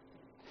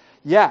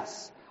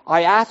 Yes,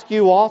 I ask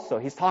you also,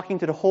 he's talking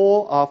to the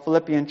whole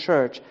Philippian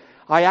church,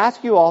 I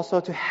ask you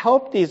also to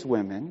help these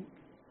women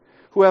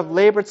who have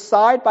labored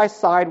side by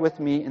side with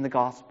me in the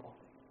gospel.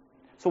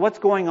 So what's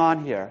going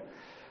on here?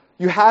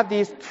 You have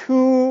these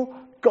two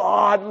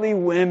godly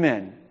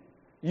women,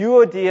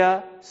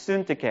 Euodia,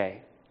 Syntyche.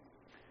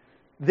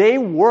 They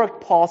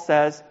worked, Paul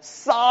says,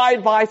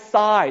 side by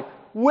side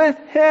with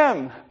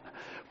him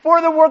for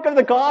the work of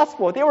the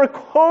gospel. They were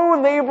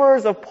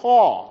co-laborers of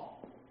Paul.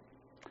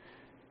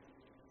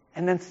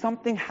 And then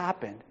something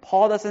happened.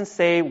 Paul doesn't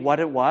say what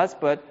it was,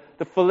 but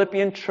the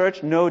Philippian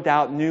church no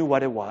doubt knew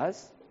what it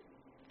was.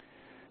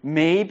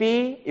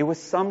 Maybe it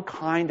was some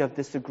kind of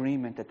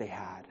disagreement that they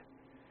had.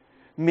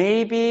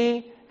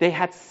 Maybe they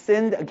had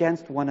sinned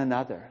against one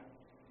another.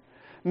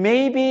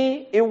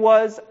 Maybe it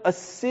was a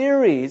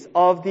series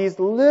of these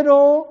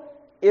little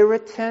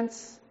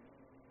irritants,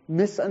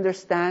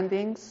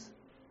 misunderstandings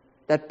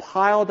that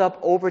piled up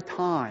over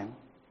time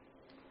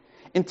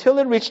until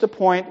it reached a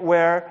point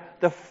where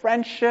the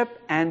friendship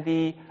and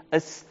the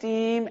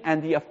esteem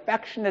and the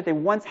affection that they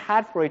once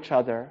had for each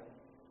other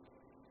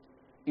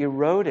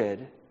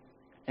eroded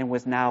and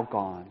was now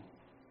gone.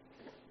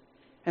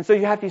 And so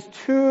you have these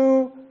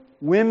two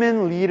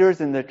women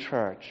leaders in the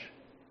church,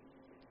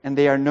 and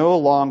they are no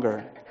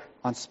longer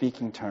on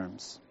speaking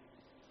terms.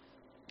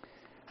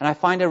 And I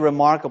find it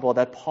remarkable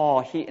that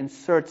Paul, he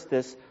inserts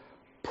this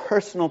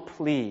personal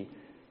plea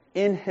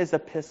in his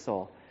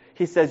epistle.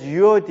 He says,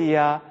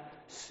 Euodia,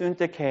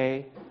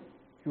 Syntyche,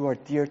 you are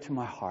dear to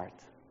my heart.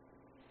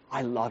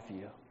 I love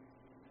you.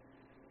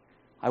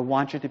 I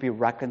want you to be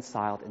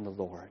reconciled in the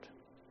Lord.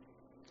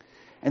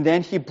 And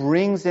then he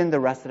brings in the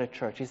rest of the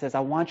church. He says,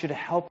 I want you to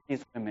help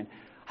these women.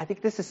 I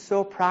think this is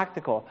so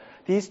practical.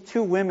 These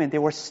two women, they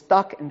were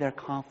stuck in their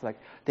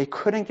conflict. They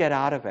couldn't get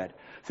out of it.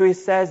 So he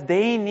says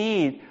they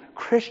need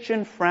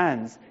Christian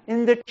friends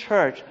in the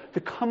church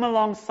to come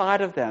alongside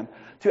of them,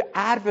 to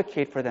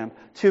advocate for them,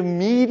 to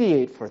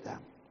mediate for them.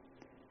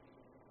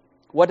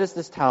 What does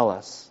this tell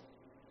us?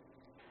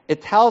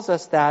 It tells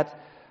us that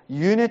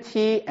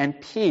unity and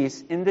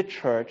peace in the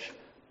church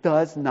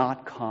does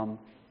not come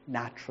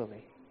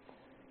naturally.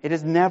 It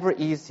is never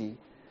easy.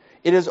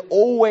 It is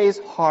always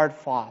hard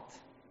fought.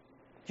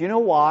 Do you know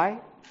why?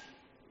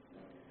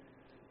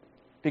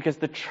 Because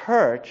the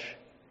church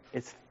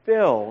is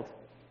filled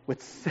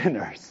with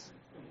sinners.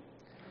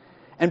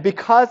 And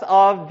because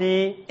of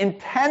the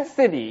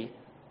intensity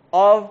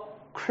of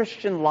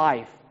Christian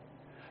life,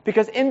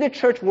 because in the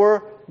church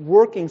we're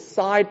working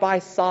side by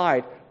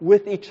side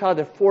with each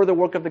other for the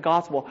work of the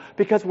gospel,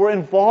 because we're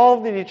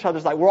involved in each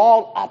other's life, we're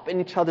all up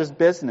in each other's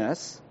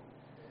business,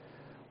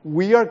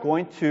 we are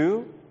going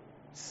to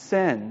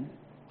sin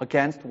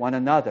against one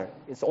another.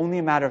 It's only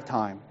a matter of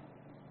time.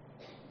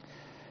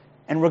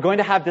 And we're going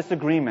to have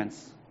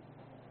disagreements.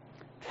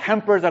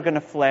 tempers are going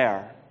to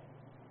flare.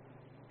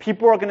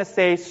 People are going to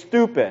say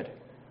stupid,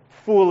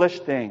 foolish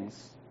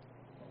things.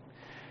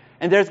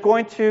 And there's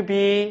going to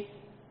be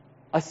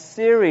a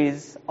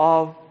series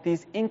of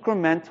these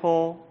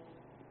incremental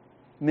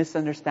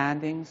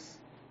misunderstandings,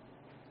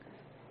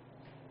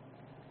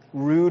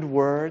 rude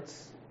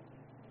words,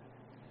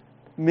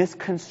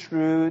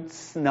 misconstrued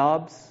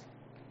snubs,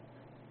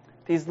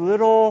 these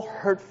little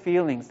hurt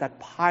feelings that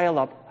pile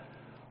up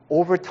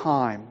over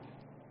time.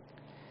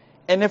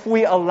 And if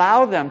we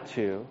allow them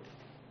to,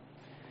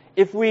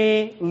 if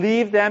we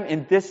leave them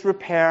in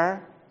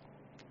disrepair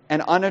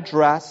and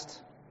unaddressed,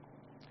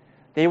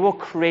 they will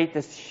create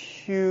this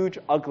huge,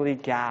 ugly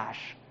gash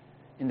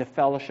in the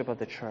fellowship of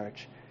the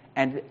church.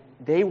 And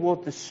they will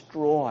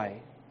destroy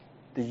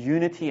the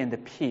unity and the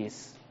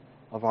peace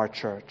of our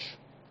church.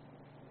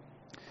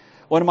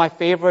 One of my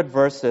favorite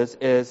verses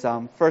is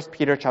 1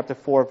 Peter chapter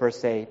 4,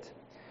 verse 8,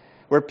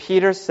 where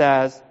Peter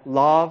says,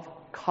 love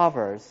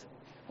covers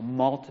a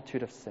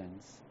multitude of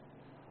sins.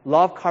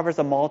 Love covers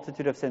a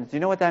multitude of sins. Do you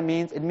know what that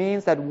means? It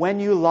means that when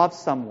you love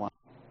someone,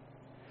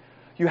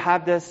 you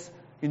have this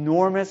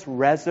enormous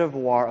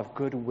reservoir of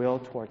goodwill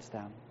towards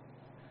them.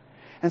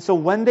 And so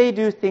when they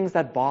do things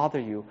that bother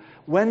you,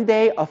 when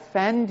they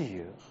offend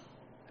you,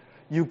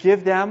 you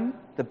give them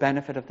the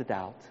benefit of the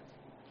doubt.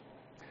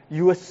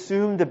 You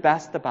assume the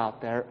best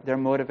about their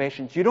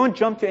motivations. You don't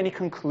jump to any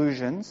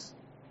conclusions.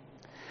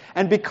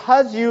 And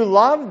because you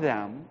love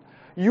them,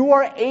 you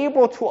are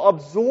able to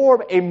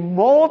absorb a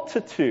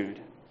multitude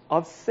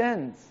of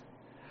sins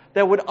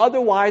that would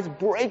otherwise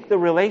break the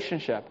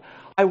relationship.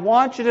 I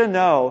want you to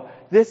know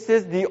this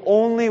is the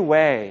only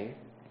way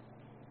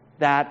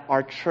that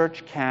our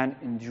church can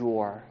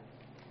endure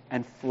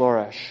and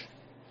flourish.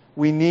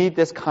 We need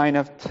this kind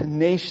of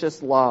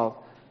tenacious love,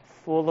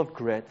 full of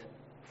grit,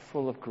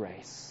 full of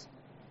grace.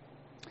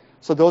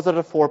 So those are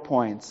the 4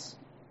 points.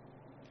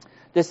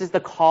 This is the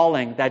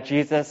calling that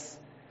Jesus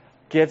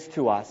gives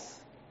to us,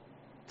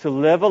 to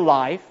live a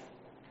life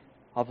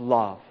of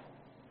love.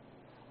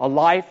 A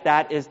life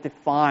that is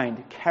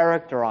defined,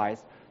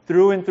 characterized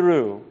through and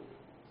through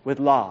with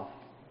love.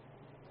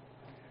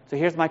 So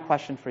here's my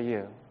question for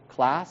you.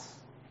 Class,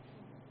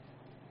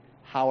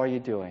 how are you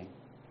doing?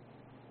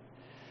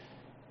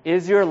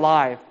 Is your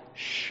life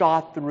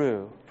shot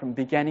through from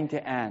beginning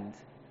to end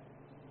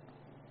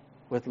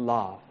with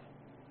love?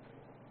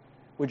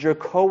 Would your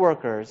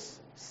coworkers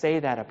say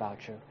that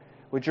about you?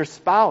 Would your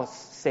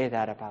spouse say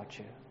that about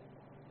you?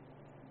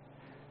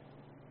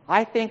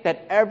 I think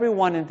that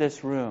everyone in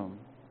this room,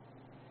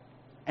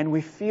 and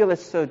we feel it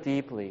so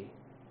deeply,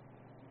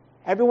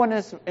 everyone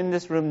in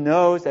this room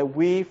knows that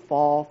we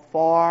fall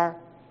far,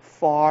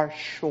 far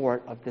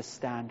short of this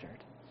standard.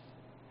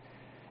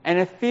 And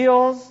it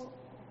feels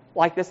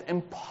like this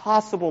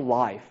impossible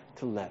life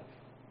to live.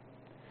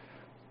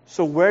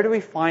 So where do we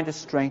find the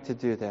strength to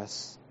do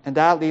this? And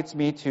that leads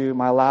me to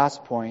my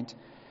last point.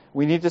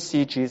 We need to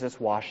see Jesus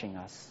washing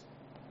us.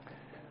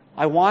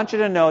 I want you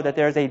to know that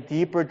there's a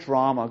deeper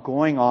drama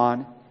going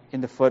on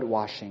in the foot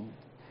washing.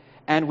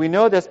 And we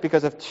know this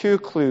because of 2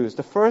 clues.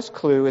 The first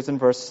clue is in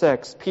verse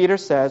 6. Peter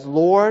says,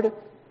 Lord,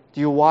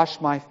 do you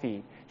wash my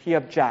feet? He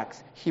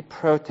objects. He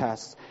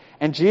protests.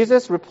 And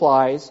Jesus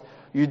replies,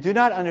 you do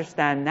not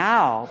understand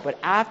now, but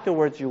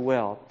afterwards you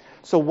will.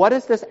 So what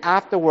is this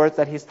afterwards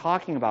that he's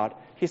talking about?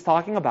 He's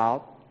talking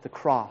about the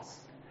cross.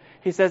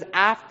 He says,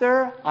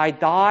 after I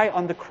die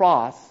on the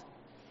cross,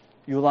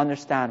 you'll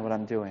understand what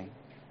I'm doing.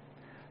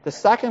 The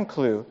second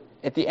clue,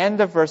 at the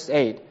end of verse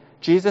 8,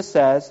 Jesus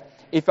says,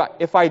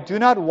 if I do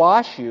not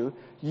wash you,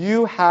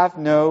 you have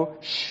no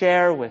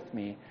share with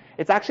me.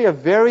 It's actually a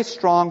very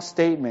strong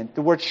statement.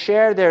 The word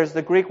share there is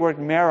the Greek word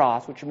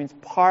meros, which means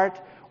part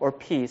or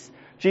piece.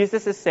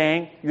 Jesus is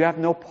saying, you have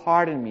no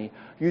part in me.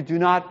 You do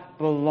not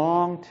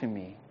belong to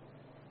me.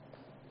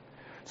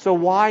 So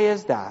why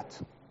is that?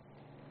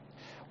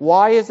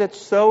 Why is it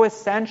so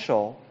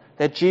essential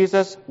that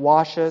Jesus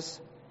washes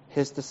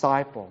his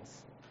disciples?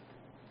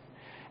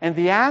 And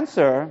the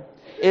answer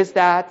is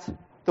that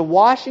the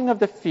washing of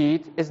the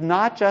feet is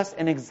not just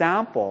an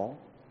example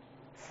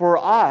for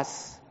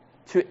us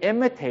to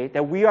imitate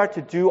that we are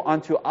to do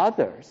unto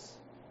others,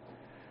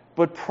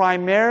 but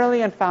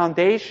primarily and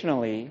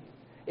foundationally,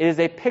 it is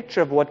a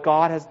picture of what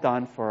God has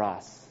done for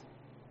us.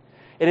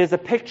 It is a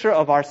picture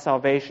of our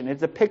salvation.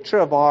 It's a picture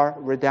of our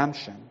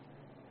redemption.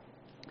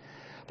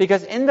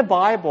 Because in the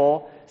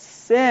Bible,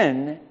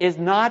 sin is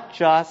not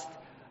just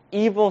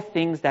evil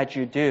things that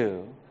you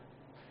do,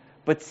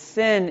 but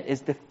sin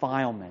is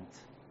defilement.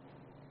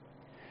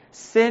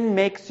 Sin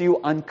makes you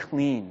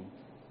unclean.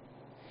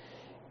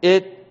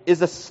 It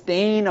is a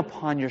stain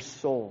upon your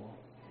soul.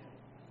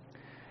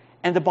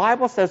 And the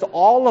Bible says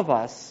all of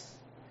us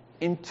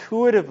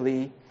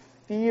intuitively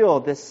feel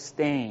this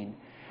stain.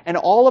 And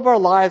all of our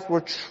lives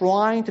we're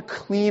trying to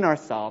clean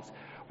ourselves.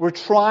 We're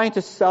trying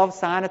to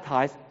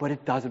self-sanitize, but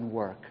it doesn't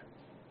work.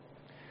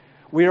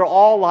 We are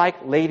all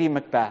like Lady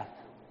Macbeth.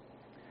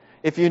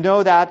 If you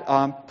know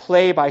that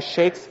play by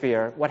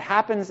Shakespeare, what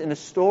happens in the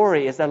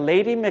story is that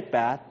Lady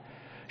Macbeth,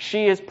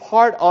 she is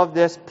part of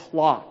this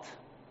plot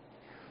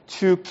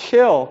to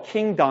kill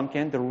King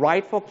Duncan, the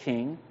rightful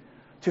king,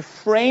 to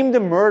frame the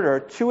murder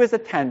to his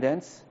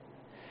attendants,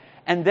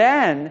 and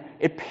then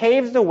it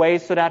paves the way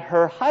so that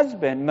her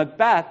husband,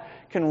 Macbeth,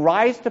 can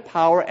rise to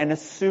power and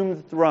assume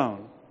the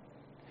throne.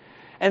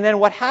 And then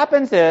what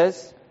happens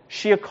is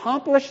she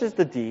accomplishes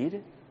the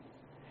deed,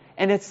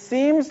 and it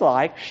seems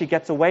like she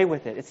gets away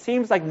with it. It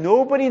seems like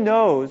nobody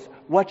knows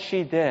what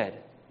she did.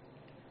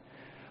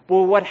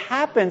 But what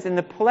happens in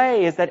the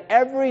play is that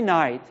every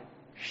night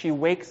she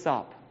wakes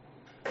up.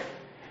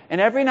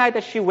 And every night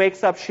that she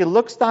wakes up, she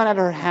looks down at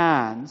her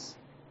hands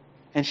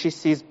and she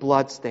sees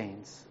blood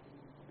stains.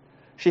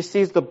 She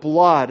sees the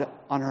blood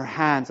on her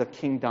hands of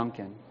King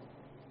Duncan.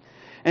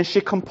 And she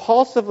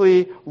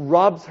compulsively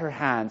rubs her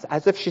hands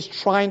as if she's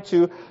trying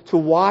to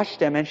wash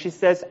them. And she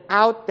says,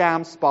 "Out,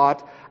 damn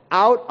spot,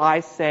 out, I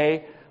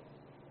say,"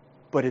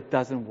 but it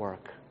doesn't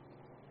work.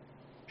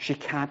 She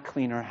can't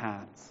clean her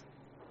hands.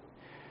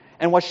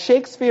 And what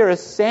Shakespeare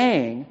is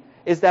saying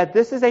is that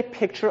this is a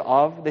picture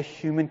of the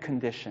human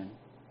condition.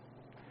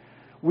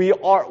 We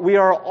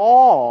are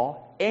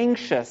all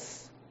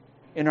anxious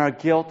in our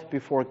guilt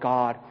before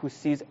God, who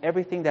sees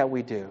everything that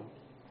we do.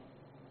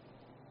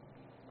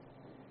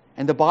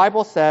 And the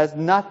Bible says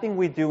nothing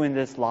we do in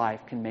this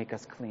life can make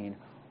us clean.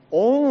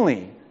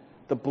 Only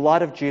the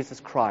blood of Jesus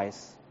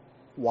Christ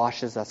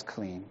washes us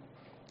clean.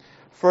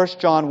 1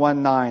 John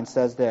 1:9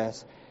 says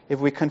this, "If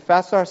we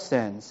confess our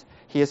sins,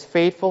 He is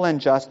faithful and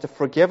just to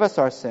forgive us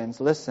our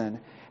sins," listen,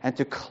 "and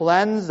to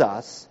cleanse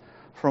us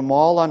from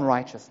all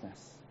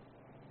unrighteousness."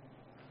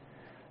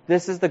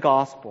 This is the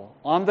gospel.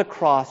 On the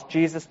cross,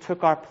 Jesus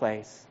took our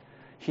place.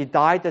 He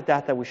died the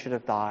death that we should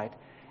have died.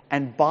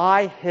 And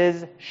by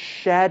His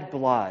shed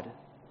blood,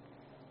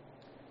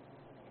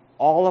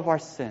 all of our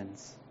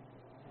sins,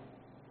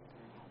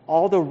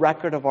 all the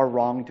record of our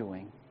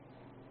wrongdoing,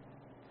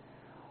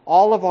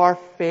 all of our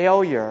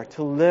failure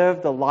to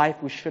live the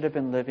life we should have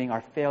been living,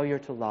 our failure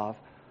to love,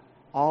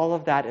 all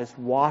of that is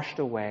washed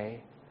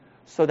away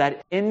so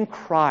that in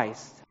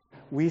Christ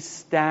we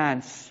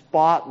stand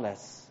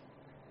spotless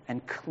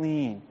and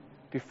clean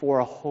before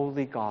a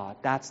holy God.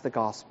 That's the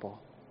gospel.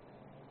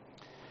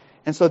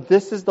 And so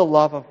this is the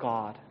love of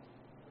God.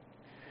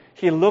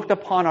 He looked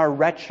upon our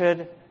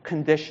wretched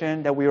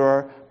condition, that we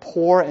were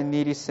poor and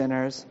needy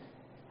sinners,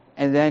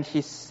 and then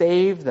He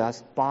saved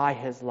us by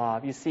His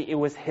love. You see, it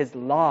was His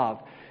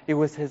love. It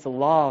was His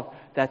love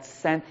that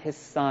sent His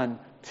Son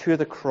to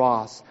the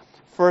cross.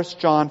 1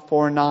 John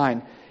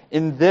 4:9,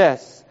 "In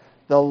this,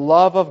 the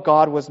love of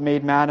God was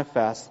made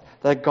manifest,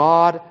 that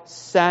God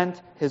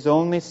sent His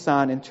only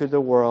Son into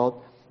the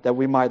world that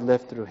we might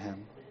live through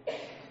Him."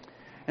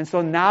 And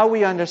so now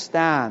we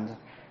understand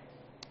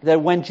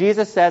that when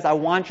Jesus says, "I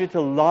want you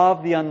to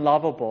love the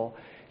unlovable,"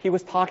 He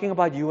was talking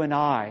about you and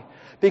I.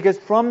 Because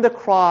from the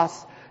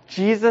cross,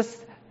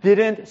 Jesus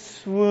didn't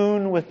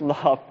swoon with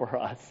love for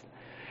us.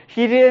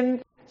 He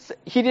didn't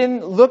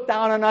look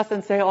down on us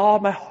and say, "Oh,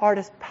 my heart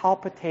is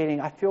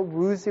palpitating. I feel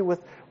woozy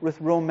with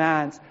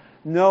romance."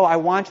 No, I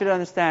want you to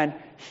understand,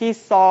 He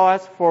saw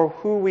us for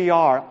who we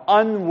are,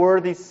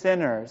 unworthy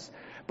sinners.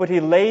 But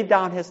He laid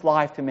down His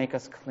life to make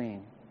us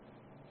clean.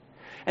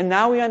 And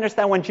now we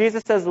understand when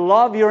Jesus says,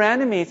 "Love your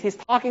enemies," He's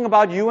talking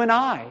about you and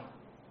I.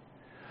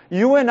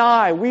 You and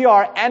I, we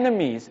are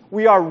enemies.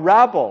 We are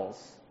rebels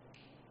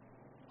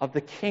of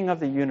the King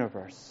of the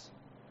universe.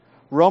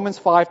 Romans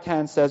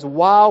 5:10 says,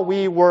 "While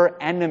we were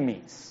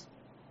enemies,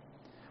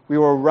 we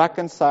were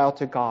reconciled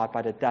to God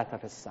by the death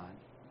of His Son."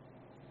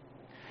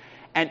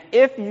 And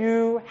if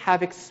you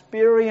have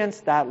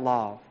experienced that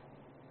love,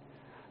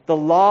 the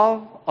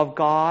love of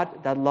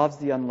God that loves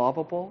the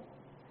unlovable,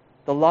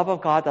 the love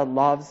of God that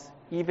loves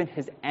even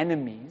His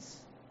enemies,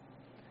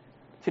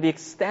 to the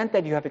extent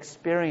that you have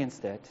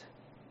experienced it,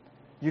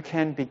 you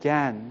can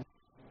begin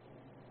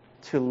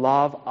to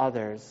love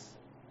others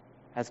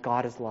as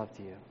God has loved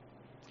you.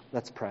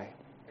 Let's pray.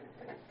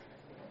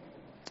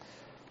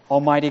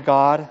 Almighty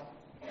God,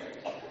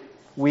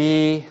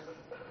 we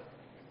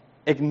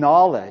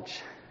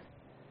acknowledge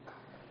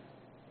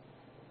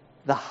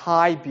the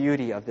high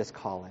beauty of this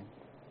calling,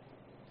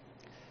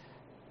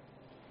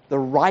 the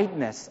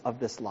rightness of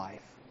this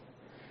life.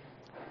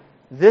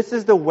 This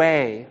is the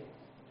way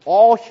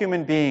all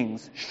human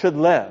beings should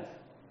live,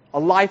 a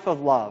life of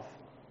love.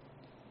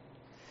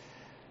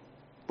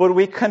 But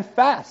we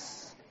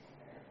confess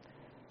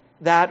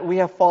that we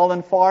have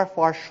fallen far,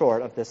 far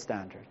short of this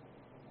standard.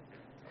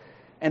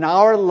 And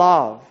our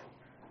love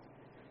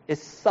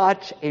is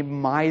such a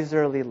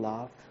miserly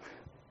love.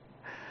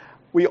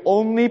 We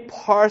only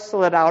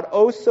parcel it out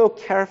oh so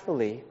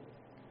carefully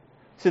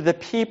to the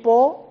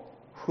people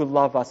who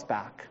love us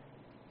back,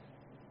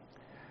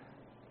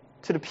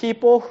 to the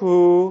people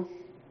who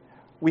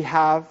we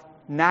have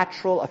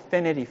natural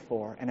affinity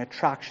for and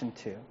attraction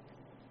to.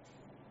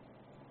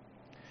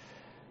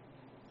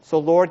 So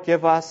Lord,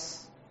 give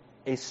us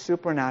a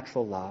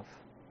supernatural love,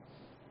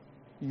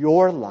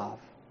 your love,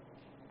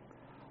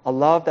 a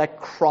love that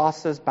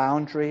crosses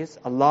boundaries,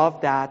 a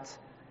love that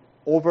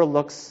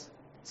overlooks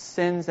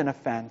sins and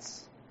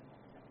offense,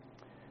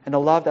 and a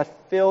love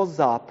that fills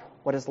up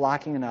what is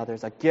lacking in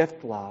others, a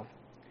gift love,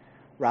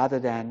 rather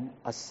than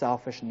a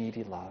selfish,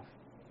 needy love.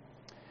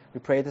 We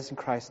pray this in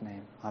Christ's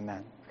name.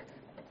 Amen.